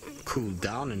 so they'll be cooled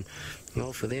down, and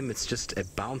well, for them it's just a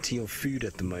bounty of food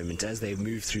at the moment as they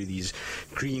move through these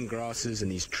green grasses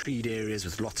and these treed areas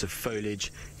with lots of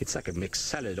foliage. It's like a mixed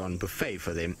salad on buffet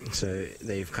for them. So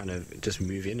they've kind of just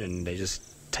move in and they just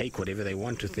take whatever they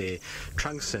want with their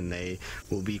trunks, and they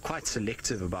will be quite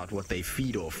selective about what they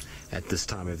feed off at this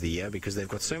time of the year, because they've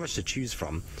got so much to choose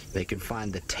from. They can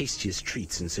find the tastiest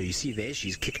treats. And so you see there,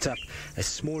 she's kicked up a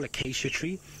small acacia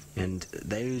tree, and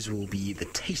those will be the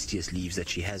tastiest leaves that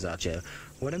she has out here.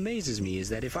 What amazes me is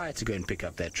that if I had to go and pick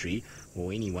up that tree,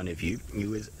 or any one of you, you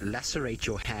would lacerate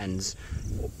your hands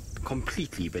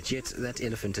completely, but yet that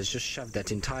elephant has just shoved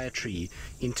that entire tree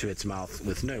into its mouth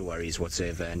with no worries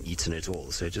whatsoever and eaten it all.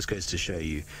 So it just goes to show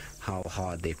you how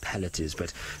hard their palate is.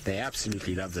 But they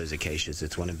absolutely love those acacias.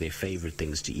 It's one of their favorite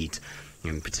things to eat.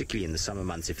 And particularly in the summer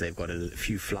months, if they've got a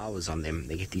few flowers on them,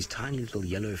 they get these tiny little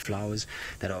yellow flowers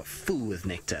that are full with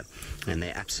nectar, and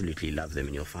they absolutely love them,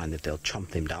 and you'll find that they'll chomp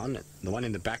them down. The one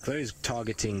in the back, though, is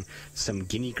targeting some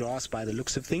guinea grass by the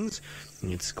looks of things,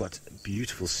 and it's got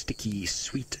beautiful sticky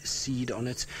sweet seed on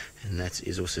it, and that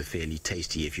is also fairly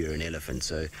tasty if you're an elephant.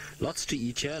 So lots to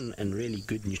eat here, and really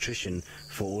good nutrition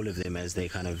for all of them as they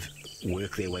kind of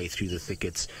work their way through the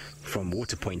thickets from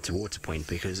water point to water point,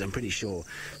 because I'm pretty sure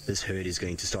this herd is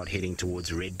going to start heading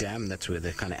towards Red Dam. That's where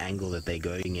the kind of angle that they're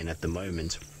going in at the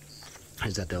moment,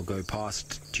 is that they'll go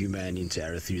past Djuma and into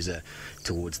Arethusa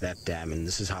towards that dam. And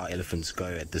this is how elephants go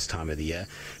at this time of the year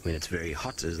when it's very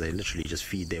hot, as they literally just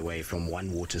feed their way from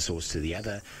one water source to the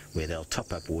other, where they'll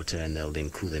top up water and they'll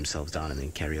then cool themselves down and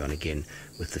then carry on again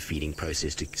with the feeding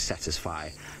process to satisfy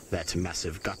that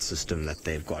massive gut system that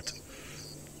they've got.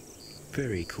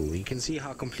 Very cool. You can see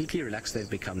how completely relaxed they've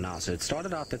become now. So it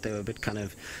started out that they were a bit kind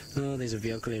of, oh, there's a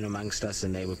vehicle in amongst us,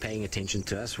 and they were paying attention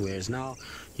to us, whereas now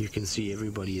you can see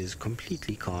everybody is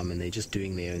completely calm and they're just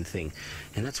doing their own thing.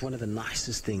 And that's one of the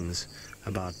nicest things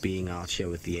about being out here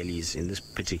with the Ellies in this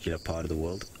particular part of the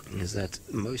world, is that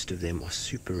most of them are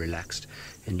super relaxed,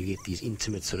 and you get these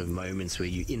intimate sort of moments where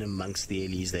you're in amongst the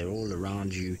Ellies, they're all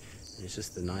around you, and it's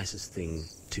just the nicest thing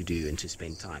to do and to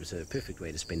spend time. So a perfect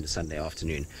way to spend a Sunday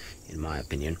afternoon, in my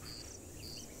opinion.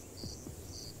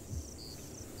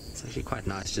 It's actually quite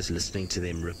nice just listening to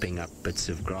them ripping up bits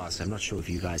of grass. I'm not sure if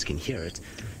you guys can hear it,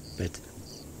 but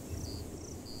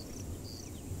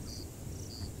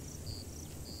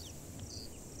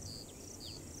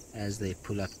as they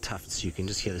pull up tufts, you can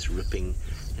just hear this ripping,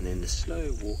 and then the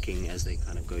slow walking as they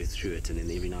kind of go through it, and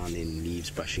then every now and then leaves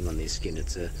brushing on their skin.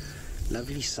 It's a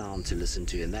lovely sound to listen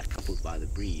to, and that coupled by the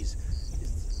breeze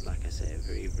is, like I say, a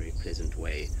very, very pleasant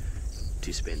way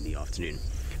to spend the afternoon.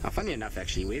 Now, funny enough,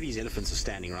 actually, where these elephants are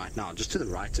standing right now, just to the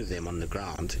right of them on the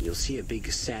ground, you'll see a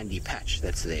big sandy patch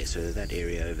that's there. So that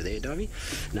area over there, Darby.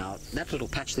 Now, that little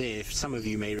patch there, if some of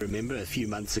you may remember a few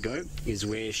months ago, is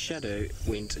where Shadow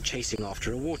went chasing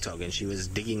after a warthog, and she was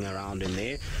digging around in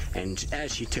there, and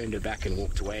as she turned her back and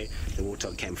walked away, the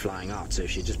warthog came flying out. So if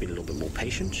she'd just been a little bit more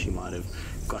patient, she might have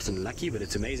gotten lucky. But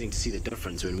it's amazing to see the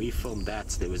difference. When we filmed that,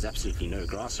 there was absolutely no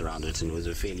grass around it, and it was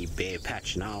a fairly bare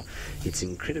patch. Now it's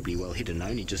incredibly well hidden. I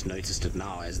only just noticed it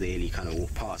now as the Ellie kind of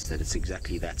walked past, that it's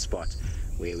exactly that spot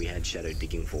where we had Shadow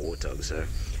digging for warthogs. So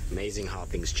amazing how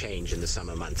things change in the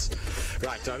summer months.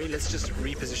 Right, Darby, let's just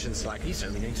reposition slightly.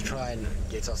 So we're going to try and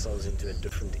get ourselves into a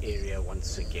different area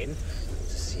once again.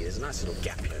 Just see, there's a nice little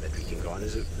gap here that we can go on.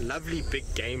 There's a lovely big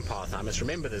game path. I must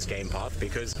remember this game path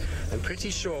because I'm pretty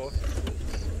sure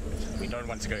we don't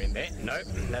want to go in there. No,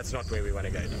 that's not where we want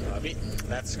to go, Darby.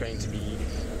 That's going to be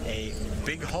a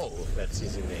big hole that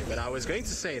is in there. But I was going to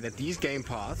say that these game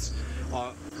paths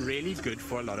are really good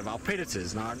for a lot of our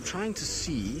predators. Now I'm trying to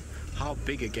see how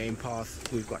big a game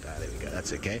path we've got. There we go,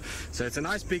 that's okay. So it's a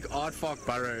nice big aardvark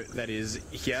burrow that is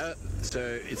here,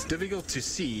 so it's difficult to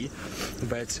see,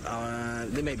 but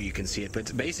then maybe you can see it.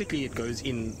 But basically it goes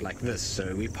in like this.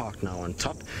 So we parked now on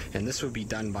top, and this will be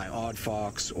done by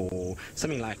aardvarks or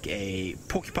something like a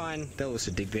porcupine. They'll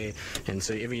also dig there, and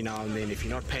so every now and then, if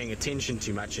you're not paying attention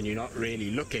too much and you're not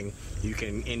really looking, you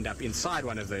can end up inside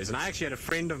one of those. And I actually had a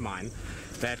friend of mine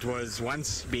that was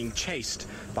once being chased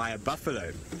by a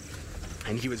buffalo,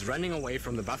 and he was running away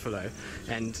from the buffalo,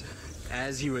 and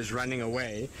as he was running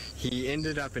away, he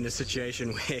ended up in a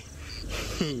situation where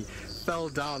he fell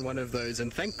down one of those,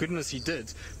 and thank goodness he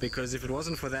did, because if it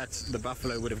wasn't for that, the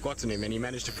buffalo would have gotten him, and he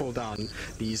managed to fall down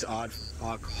these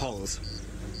aardvark holes.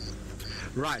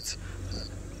 Right.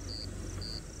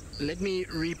 Let me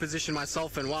reposition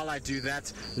myself, and while I do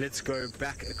that, let's go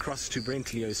back across to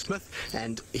Brent Leo Smith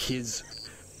and his...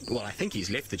 Well, I think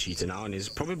he's left the cheetah now and is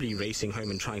probably racing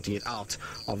home and trying to get out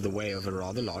of the way of a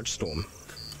rather large storm.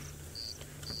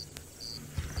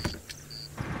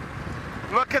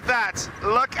 Look at that.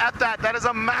 Look at that. That is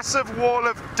a massive wall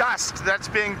of dust that's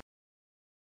being...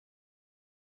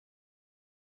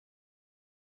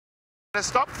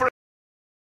 Stop for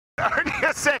only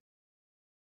a sec.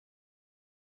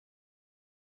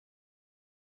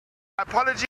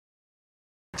 Apology.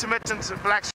 Intermittent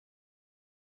black.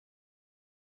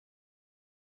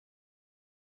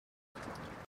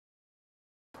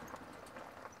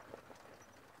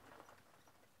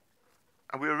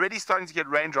 And we're already starting to get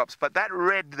raindrops, but that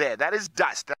red there, that is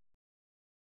dust.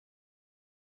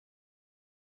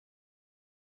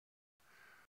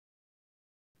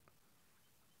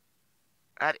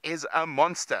 That is a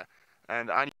monster. And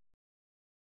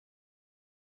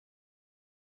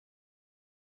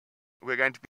we're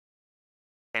going to be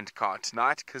in the car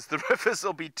tonight because the rivers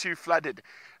will be too flooded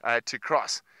to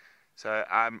cross. So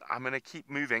I'm going to keep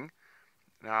moving.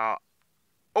 Now,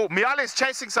 oh, Miale is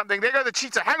chasing something. There goes the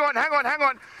cheetah. Hang on, hang on, hang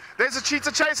on. There's a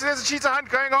cheetah chasing. There's a cheetah hunt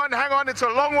going on. Hang on, it's a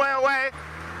long way away.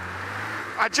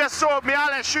 I just saw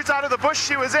Miale shoot out of the bush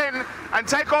she was in and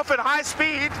take off at high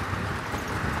speed.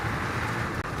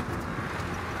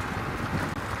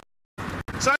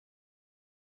 So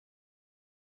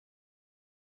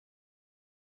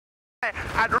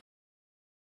I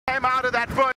came out of that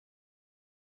bush.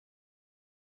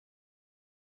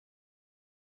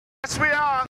 Yes, we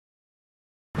are.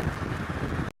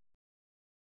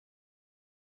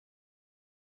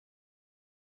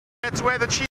 It's where the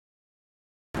cheetah...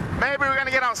 Maybe we're going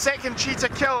to get our second cheetah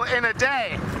kill in a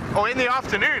day. Or in the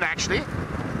afternoon, actually.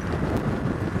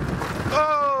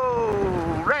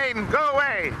 Oh, rain, go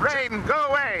away. Rain, go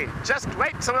away. Just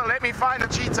wait till let me find the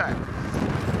cheetah.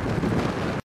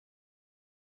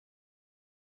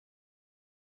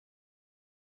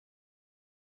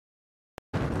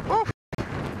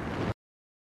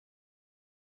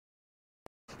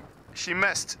 She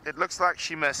missed. It looks like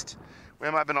she missed. Where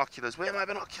are my binoculars? Where are my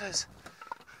binoculars?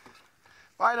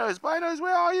 Binos,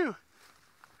 where are you?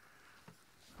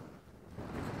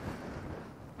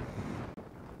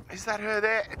 Is that her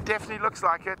there? It definitely looks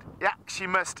like it. Yeah, she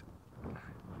missed.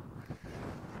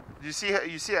 You see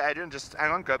her, Adrian? Just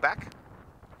hang on, go back.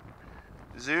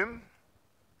 Zoom.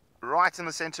 Right in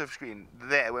the center of the screen.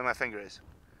 There, where my finger is.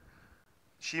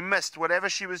 She missed whatever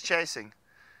she was chasing.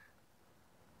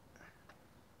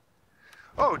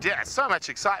 Oh dear, so much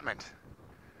excitement.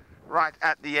 Right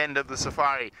at the end of the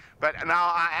safari. But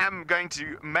now I am going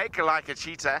to make like a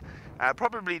cheetah.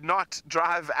 Probably not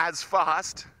drive as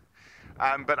fast.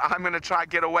 But I'm going to try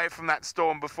get away from that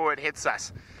storm before it hits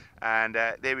us. And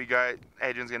there we go.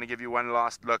 Adrian's going to give you one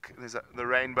last look. There's the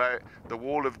rainbow, the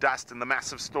wall of dust, and the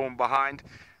massive storm behind.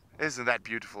 Isn't that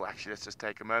beautiful? Actually, let's just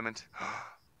take a moment.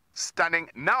 Stunning.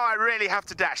 Now I really have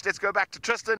to dash. Let's go back to Tristan.